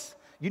fights.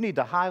 You need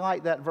to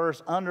highlight that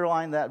verse,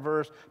 underline that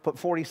verse, put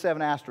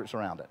 47 asterisks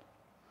around it.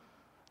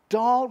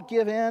 Don't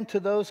give in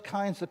to those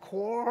kinds of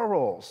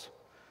quarrels,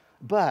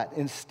 but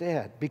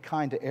instead be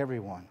kind to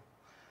everyone.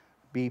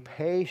 Be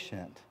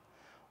patient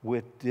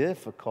with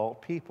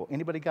difficult people.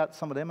 Anybody got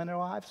some of them in their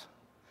lives?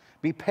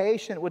 Be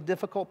patient with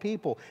difficult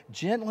people.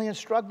 Gently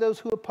instruct those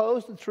who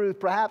oppose the truth.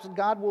 Perhaps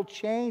God will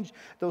change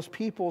those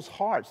people's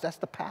hearts. That's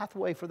the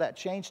pathway for that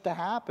change to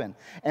happen.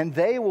 And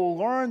they will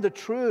learn the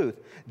truth.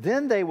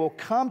 Then they will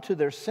come to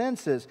their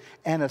senses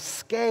and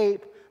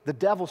escape the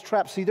devil's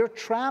trapped. See, they're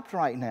trapped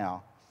right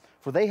now.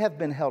 For they have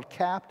been held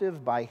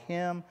captive by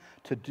him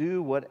to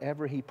do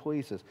whatever he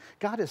pleases.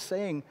 God is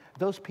saying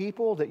those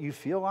people that you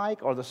feel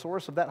like are the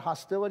source of that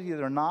hostility,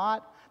 they're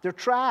not. They're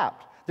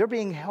trapped. They're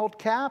being held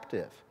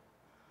captive.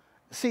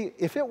 See,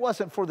 if it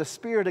wasn't for the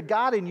Spirit of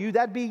God in you,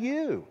 that'd be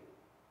you.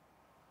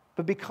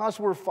 But because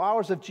we're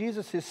followers of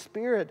Jesus, his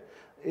Spirit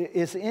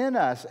is in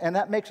us, and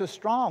that makes us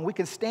strong. We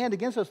can stand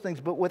against those things,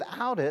 but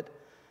without it,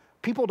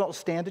 people don't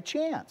stand a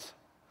chance.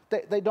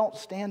 They don't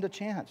stand a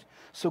chance.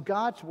 So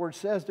God's word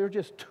says they're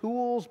just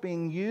tools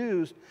being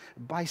used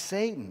by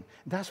Satan.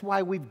 That's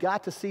why we've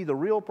got to see the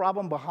real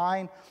problem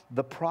behind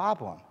the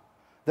problem.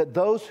 That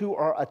those who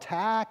are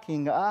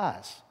attacking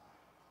us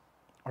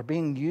are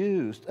being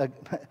used,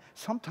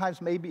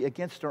 sometimes maybe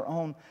against their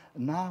own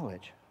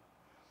knowledge.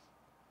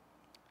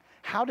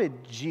 How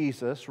did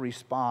Jesus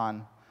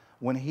respond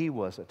when he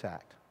was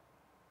attacked?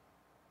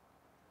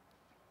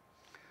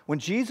 When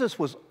Jesus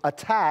was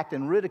attacked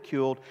and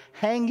ridiculed,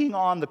 hanging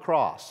on the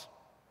cross.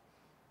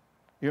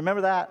 You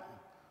remember that?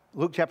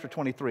 Luke chapter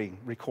 23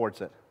 records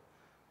it.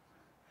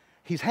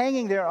 He's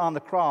hanging there on the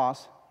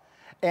cross,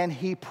 and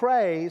he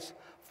prays,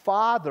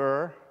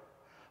 Father,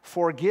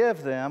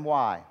 forgive them.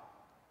 Why?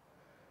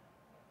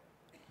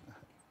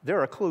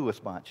 They're a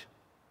clueless bunch.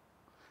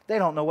 They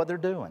don't know what they're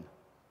doing.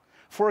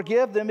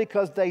 Forgive them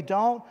because they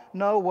don't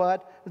know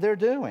what they're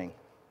doing.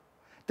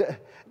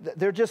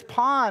 They're just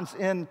pawns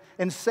in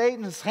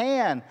Satan's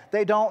hand.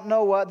 They don't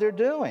know what they're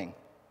doing.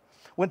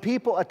 When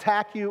people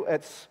attack you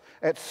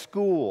at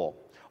school,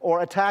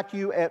 or attack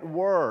you at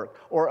work,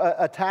 or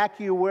attack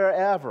you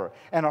wherever,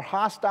 and are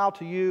hostile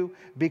to you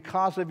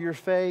because of your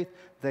faith,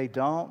 they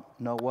don't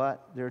know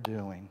what they're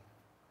doing.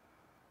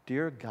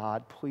 Dear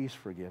God, please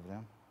forgive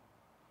them.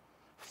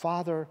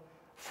 Father,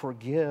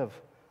 forgive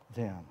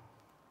them.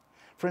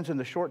 Friends, in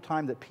the short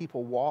time that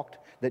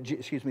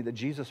that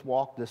Jesus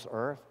walked this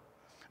earth,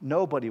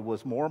 nobody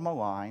was more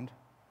maligned,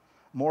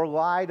 more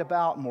lied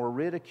about, more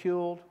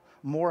ridiculed,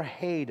 more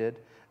hated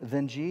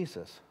than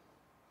Jesus.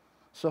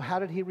 So how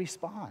did he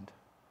respond?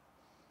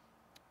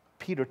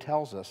 Peter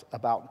tells us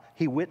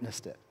he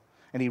witnessed it,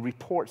 and he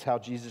reports how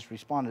Jesus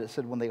responded. It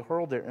said when they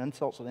hurled their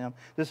insults at him,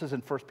 this is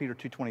in 1 Peter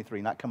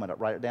 2:23, not coming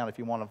up. Write it down if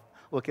you want to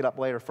look it up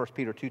later, 1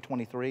 Peter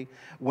 2:23.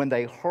 When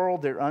they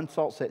hurled their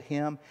insults at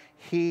him,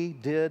 he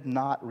did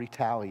not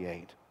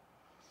retaliate,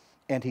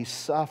 and he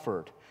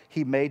suffered.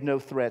 He made no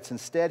threats.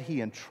 Instead,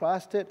 he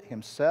entrusted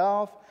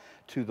himself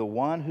to the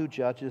one who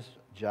judges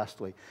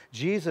justly.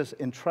 Jesus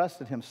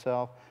entrusted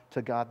himself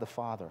to God the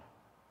Father.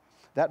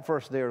 That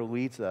verse there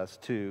leads us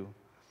to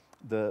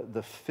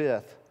the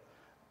fifth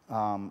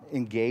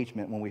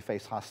engagement when we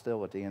face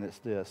hostility, and it's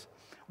this.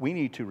 We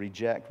need to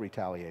reject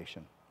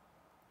retaliation.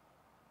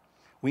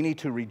 We need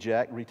to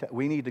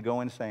we need to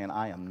go in saying,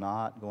 I am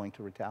not going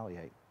to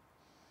retaliate.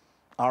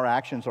 Our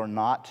actions are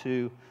not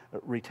to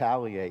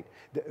retaliate.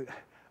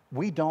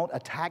 We don't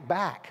attack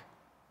back.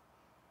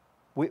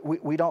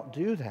 We don't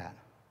do that.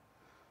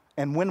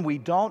 And when we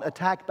don't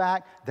attack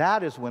back,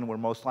 that is when we're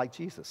most like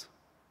Jesus.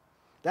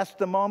 That's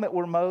the moment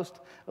we're most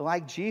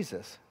like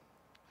Jesus.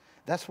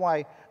 That's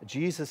why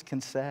Jesus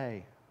can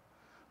say,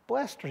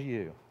 blessed are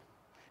you.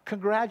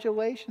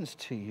 Congratulations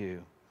to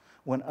you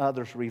when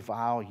others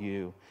revile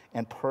you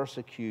and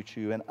persecute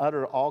you and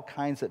utter all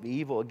kinds of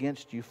evil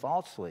against you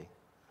falsely.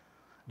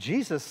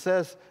 Jesus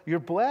says you're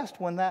blessed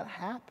when that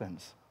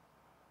happens.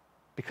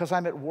 Because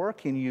I'm at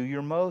work in you,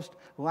 you're most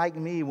like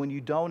me when you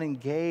don't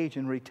engage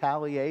in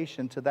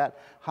retaliation to that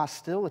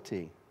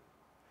hostility.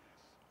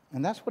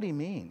 And that's what he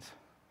means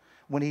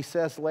when he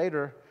says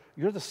later,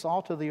 you're the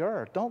salt of the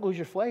earth. Don't lose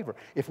your flavor.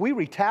 If we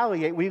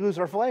retaliate, we lose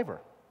our flavor.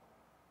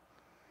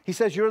 He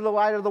says, you're the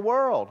light of the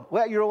world.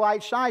 Let your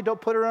light shine. Don't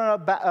put it in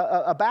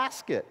a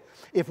basket.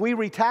 If we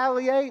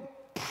retaliate,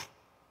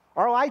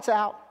 our light's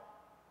out.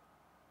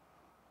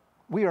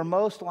 We are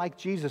most like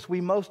Jesus.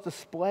 We most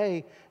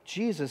display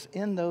Jesus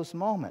in those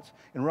moments.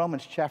 In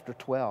Romans chapter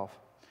 12,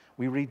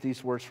 we read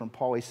these words from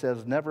Paul. He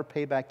says, never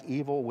pay back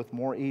evil with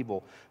more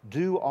evil.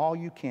 Do all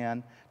you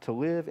can to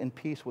live in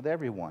peace with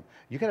everyone.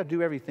 You got to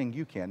do everything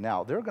you can.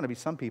 Now, there are going to be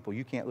some people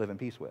you can't live in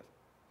peace with.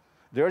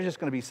 There are just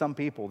going to be some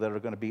people that are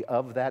going to be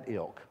of that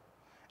ilk.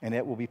 And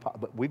it will be,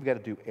 but we've got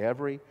to do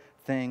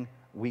everything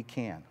we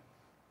can.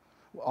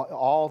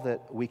 All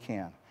that we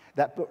can.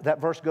 That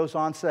verse goes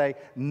on to say,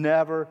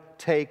 never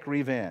take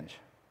revenge.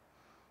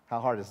 How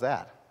hard is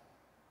that?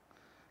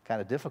 Kind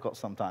of difficult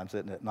sometimes,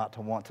 isn't it, not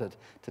to want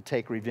to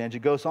take revenge. It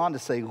goes on to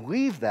say,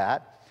 leave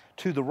that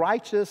to the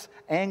righteous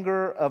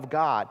anger of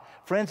God.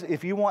 Friends,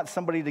 if you want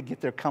somebody to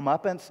get their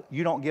comeuppance,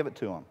 you don't give it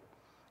to them.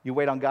 You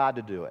wait on God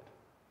to do it.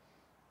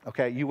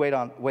 Okay, you wait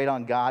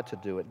on God to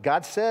do it.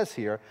 God says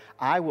here,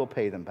 I will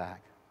pay them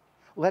back.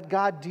 Let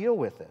God deal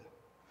with it.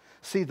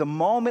 See, the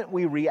moment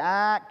we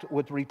react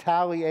with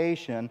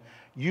retaliation,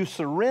 you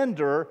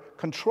surrender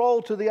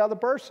control to the other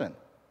person.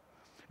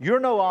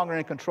 You're no longer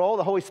in control.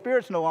 The Holy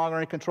Spirit's no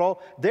longer in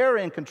control. They're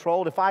in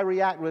control if I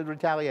react with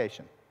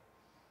retaliation.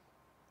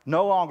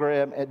 No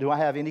longer do I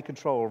have any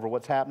control over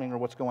what's happening or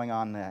what's going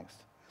on next.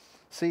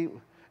 See,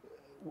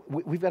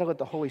 we've got to let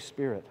the Holy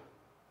Spirit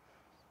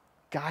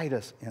guide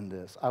us in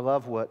this. I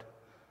love what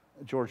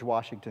George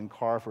Washington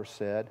Carver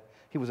said.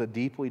 He was a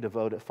deeply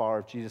devoted follower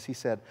of Jesus. He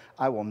said,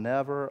 I will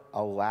never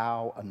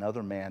allow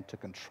another man to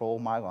control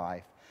my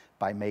life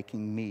by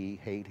making me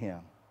hate him.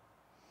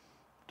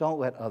 Don't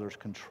let others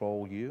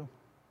control you.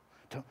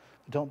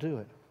 Don't do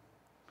it.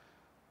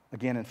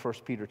 Again, in 1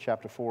 Peter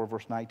chapter 4,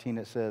 verse 19,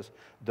 it says,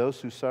 those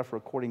who suffer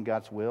according to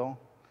God's will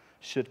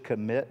should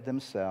commit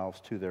themselves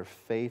to their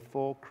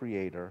faithful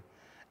Creator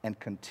and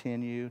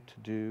continue to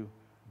do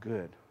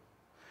good.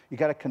 You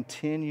got to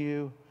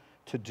continue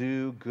to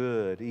do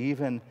good,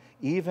 even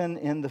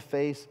in the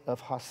face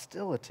of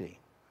hostility.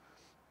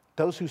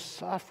 Those who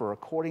suffer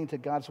according to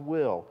God's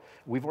will.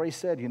 We've already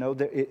said,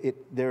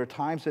 there are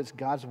times it's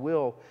God's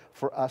will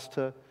for us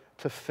to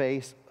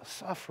face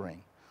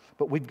suffering.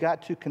 But we've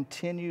got to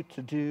continue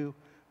to do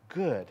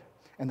good.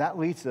 And that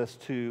leads us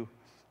to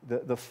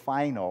the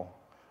final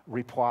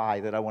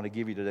reply that I want to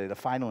give you today, the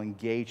final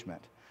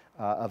engagement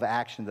of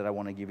action that I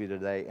want to give you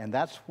today. And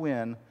that's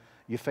when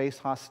you face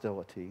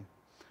hostility,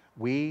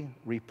 we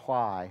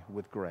reply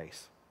with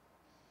grace.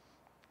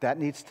 That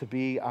needs to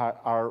be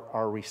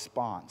our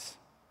response.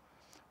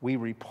 We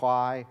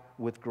reply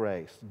with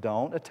grace.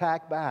 Don't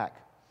attack back.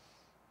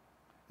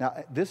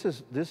 Now, this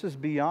is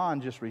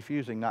beyond just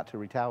refusing not to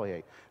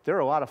retaliate. There are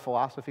a lot of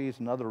philosophies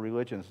and other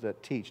religions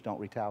that teach don't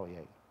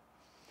retaliate.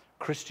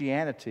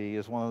 Christianity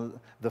is one of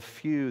the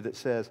few that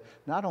says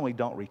not only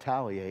don't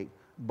retaliate,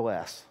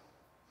 bless.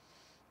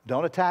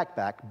 Don't attack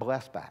back,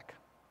 bless back.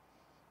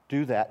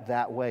 Do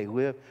that way.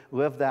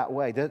 Live that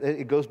way.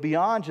 It goes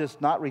beyond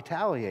just not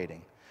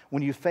retaliating.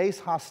 When you face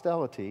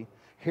hostility,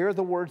 hear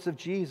the words of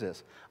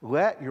Jesus.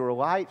 Let your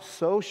light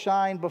so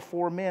shine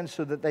before men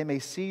so that they may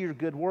see your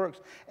good works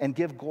and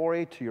give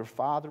glory to your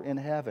Father in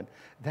heaven.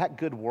 That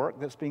good work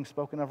that's being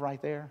spoken of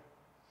right there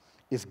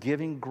is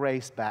giving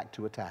grace back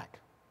to attack,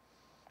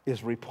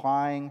 is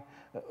replying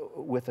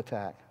with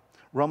attack.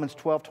 Romans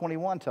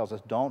 12:21 tells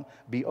us, don't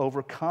be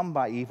overcome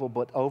by evil,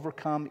 but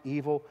overcome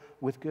evil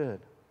with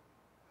good.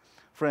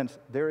 Friends,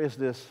 there is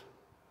this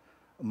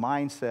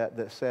mindset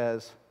that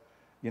says,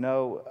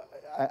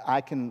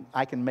 I can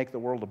make the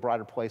world a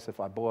brighter place if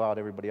I blow out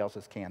everybody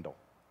else's candle.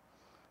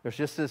 There's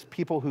just this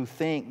people who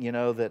think,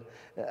 that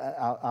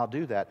I'll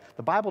do that.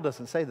 The Bible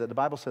doesn't say that. The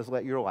Bible says,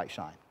 let your light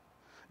shine.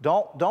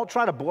 Don't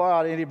try to blow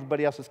out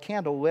everybody else's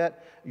candle.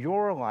 Let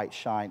your light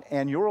shine.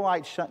 And your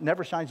light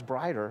never shines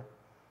brighter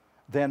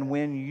than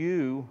when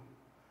you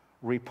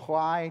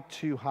reply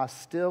to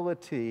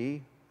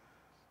hostility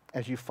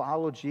as you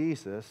follow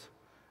Jesus.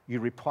 You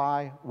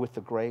reply with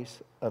the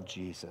grace of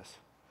Jesus.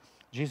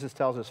 Jesus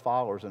tells his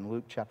followers in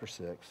Luke chapter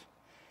 6,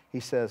 he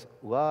says,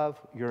 love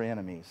your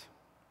enemies.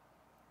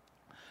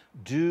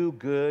 Do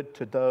good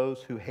to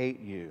those who hate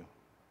you.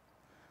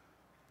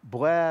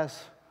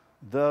 Bless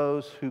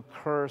those who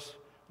curse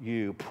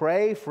you.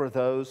 Pray for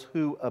those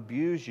who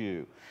abuse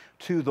you.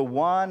 To the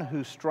one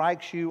who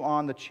strikes you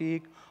on the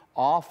cheek,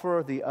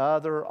 offer the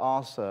other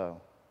also.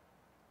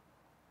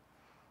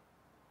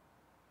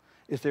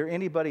 Is there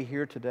anybody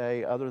here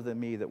today other than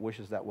me that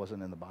wishes that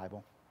wasn't in the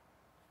Bible?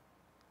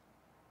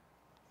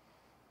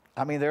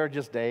 I mean, there are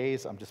just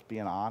days, I'm just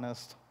being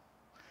honest,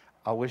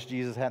 I wish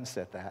Jesus hadn't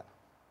said that.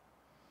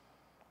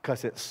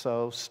 Because it's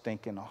so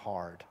stinking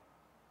hard.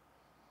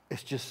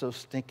 It's just so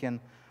stinking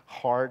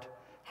hard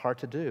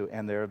to do.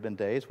 And there have been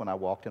days when I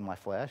walked in my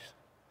flesh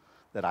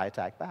that I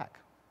attacked back.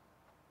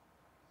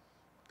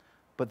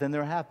 But then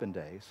there have been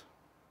days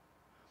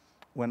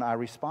when I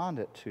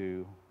responded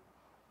to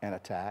an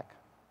attack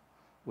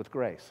with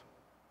grace.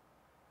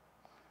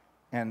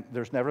 And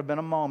there's never been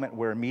a moment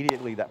where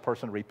immediately that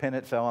person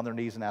repented, fell on their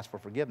knees, and asked for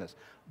forgiveness.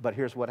 But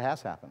here's what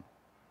has happened.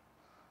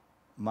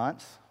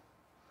 Months,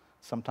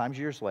 sometimes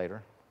years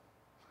later,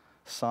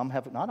 some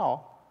have, not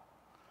all,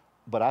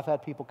 but I've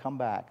had people come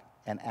back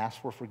and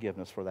ask for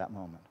forgiveness for that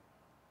moment.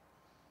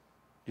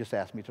 Just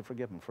ask me to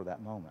forgive them for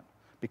that moment.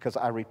 Because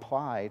I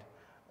replied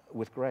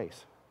with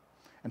grace.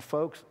 And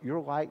folks, your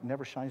light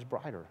never shines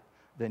brighter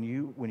than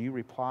when you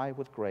reply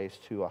with grace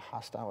to a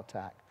hostile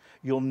attack.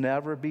 You'll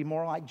never be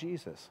more like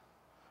Jesus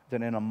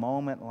than in a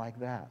moment like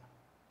that.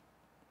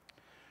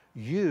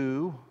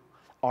 You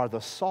are the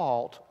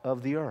salt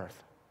of the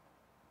earth.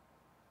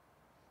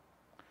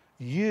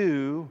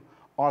 You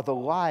are the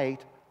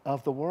light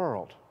of the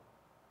world.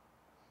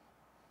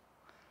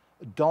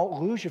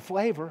 Don't lose your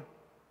flavor,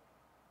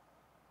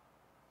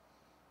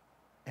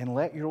 and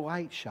let your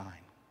light shine.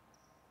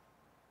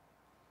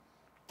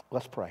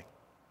 Let's pray.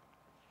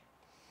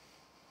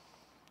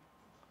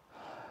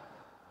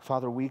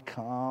 Father, we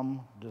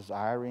come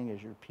desiring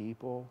as your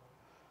people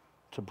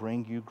to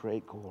bring you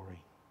great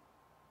glory.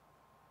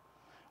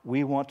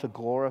 We want to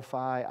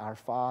glorify our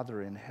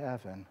Father in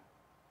heaven,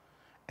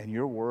 and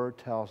your word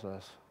tells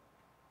us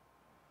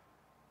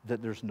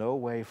that there's no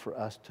way for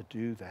us to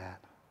do that.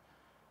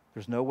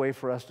 There's no way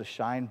for us to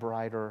shine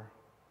brighter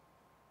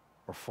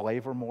or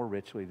flavor more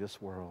richly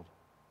this world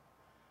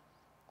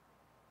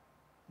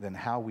than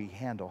how we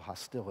handle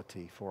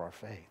hostility for our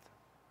faith.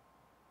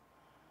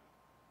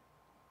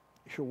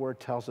 Your word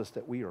tells us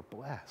that we are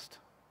blessed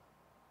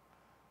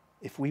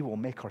if we will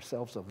make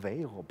ourselves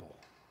available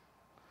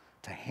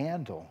to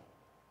handle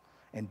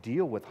and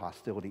deal with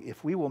hostility,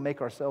 if we will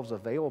make ourselves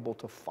available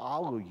to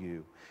follow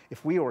you,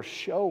 if we will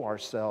show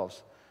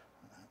ourselves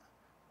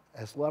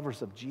as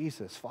lovers of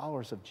Jesus,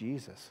 followers of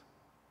Jesus.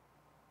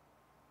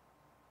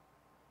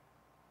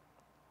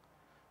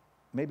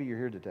 Maybe you're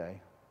here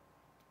today,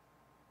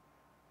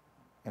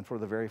 and for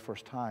the very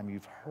first time,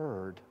 you've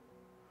heard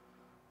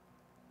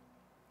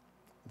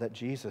that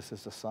Jesus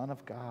is the Son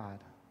of God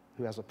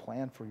who has a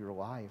plan for your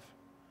life.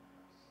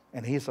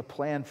 And he has a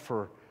plan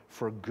for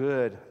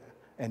good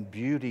and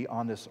beauty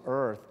on this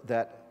earth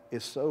that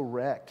is so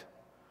wrecked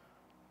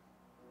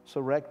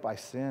by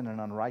sin and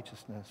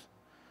unrighteousness.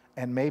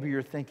 And maybe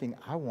you're thinking,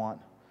 I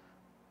want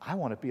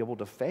to be able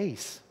to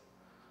face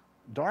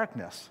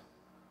darkness.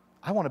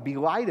 I want to be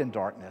light in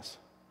darkness.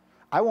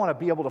 I want to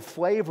be able to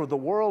flavor the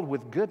world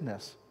with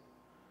goodness.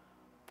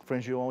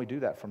 Friends, you only do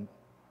that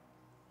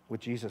with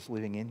Jesus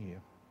living in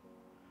you.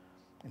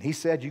 And he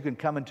said you can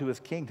come into his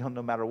kingdom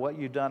no matter what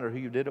you've done or who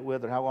you did it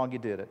with or how long you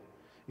did it,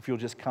 if you'll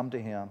just come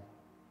to him,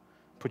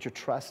 put your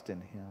trust in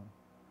him,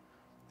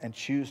 and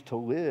choose to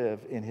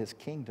live in his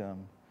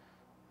kingdom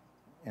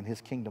and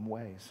his kingdom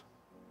ways.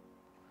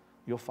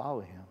 You'll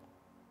follow him.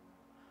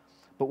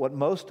 But what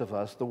most of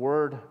us, the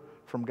word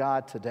from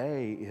God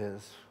today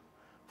is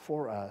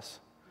for us,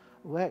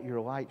 let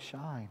your light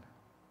shine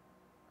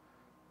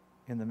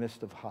in the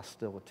midst of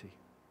hostility.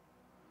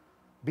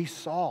 Be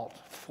salt,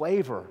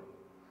 flavor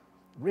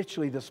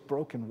richly this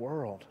broken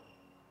world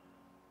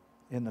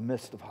in the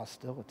midst of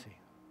hostility.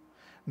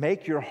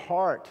 Make your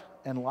heart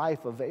and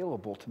life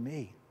available to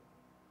me.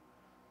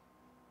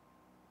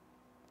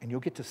 And you'll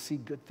get to see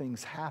good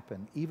things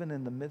happen even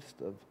in the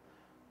midst of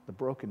the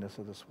brokenness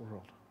of this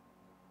world.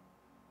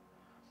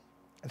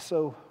 And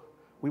so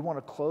we want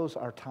to close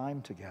our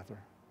time together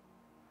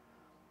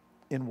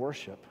in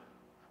worship.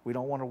 We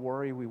don't want to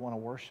worry, we want to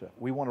worship.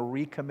 We want to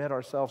recommit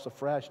ourselves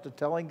afresh to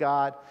telling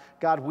God,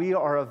 God, we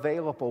are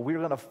available. We're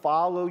going to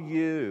follow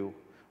you.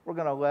 We're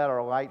going to let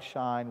our light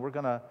shine. We're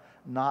going to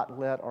not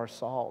let our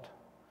salt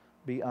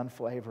be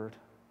unflavored.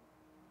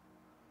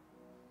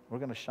 We're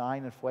going to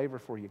shine and flavor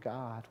for you,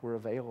 God. We're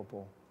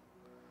available.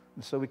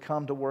 And so we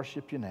come to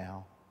worship you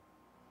now.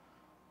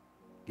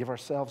 Give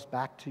ourselves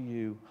back to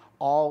you,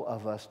 all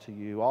of us to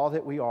you, all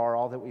that we are,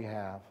 all that we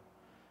have.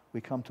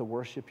 We come to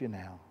worship you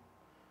now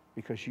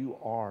because you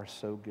are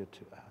so good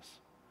to us.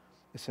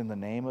 It's in the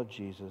name of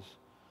Jesus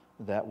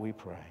that we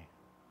pray.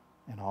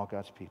 And all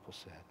God's people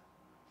said,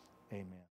 amen.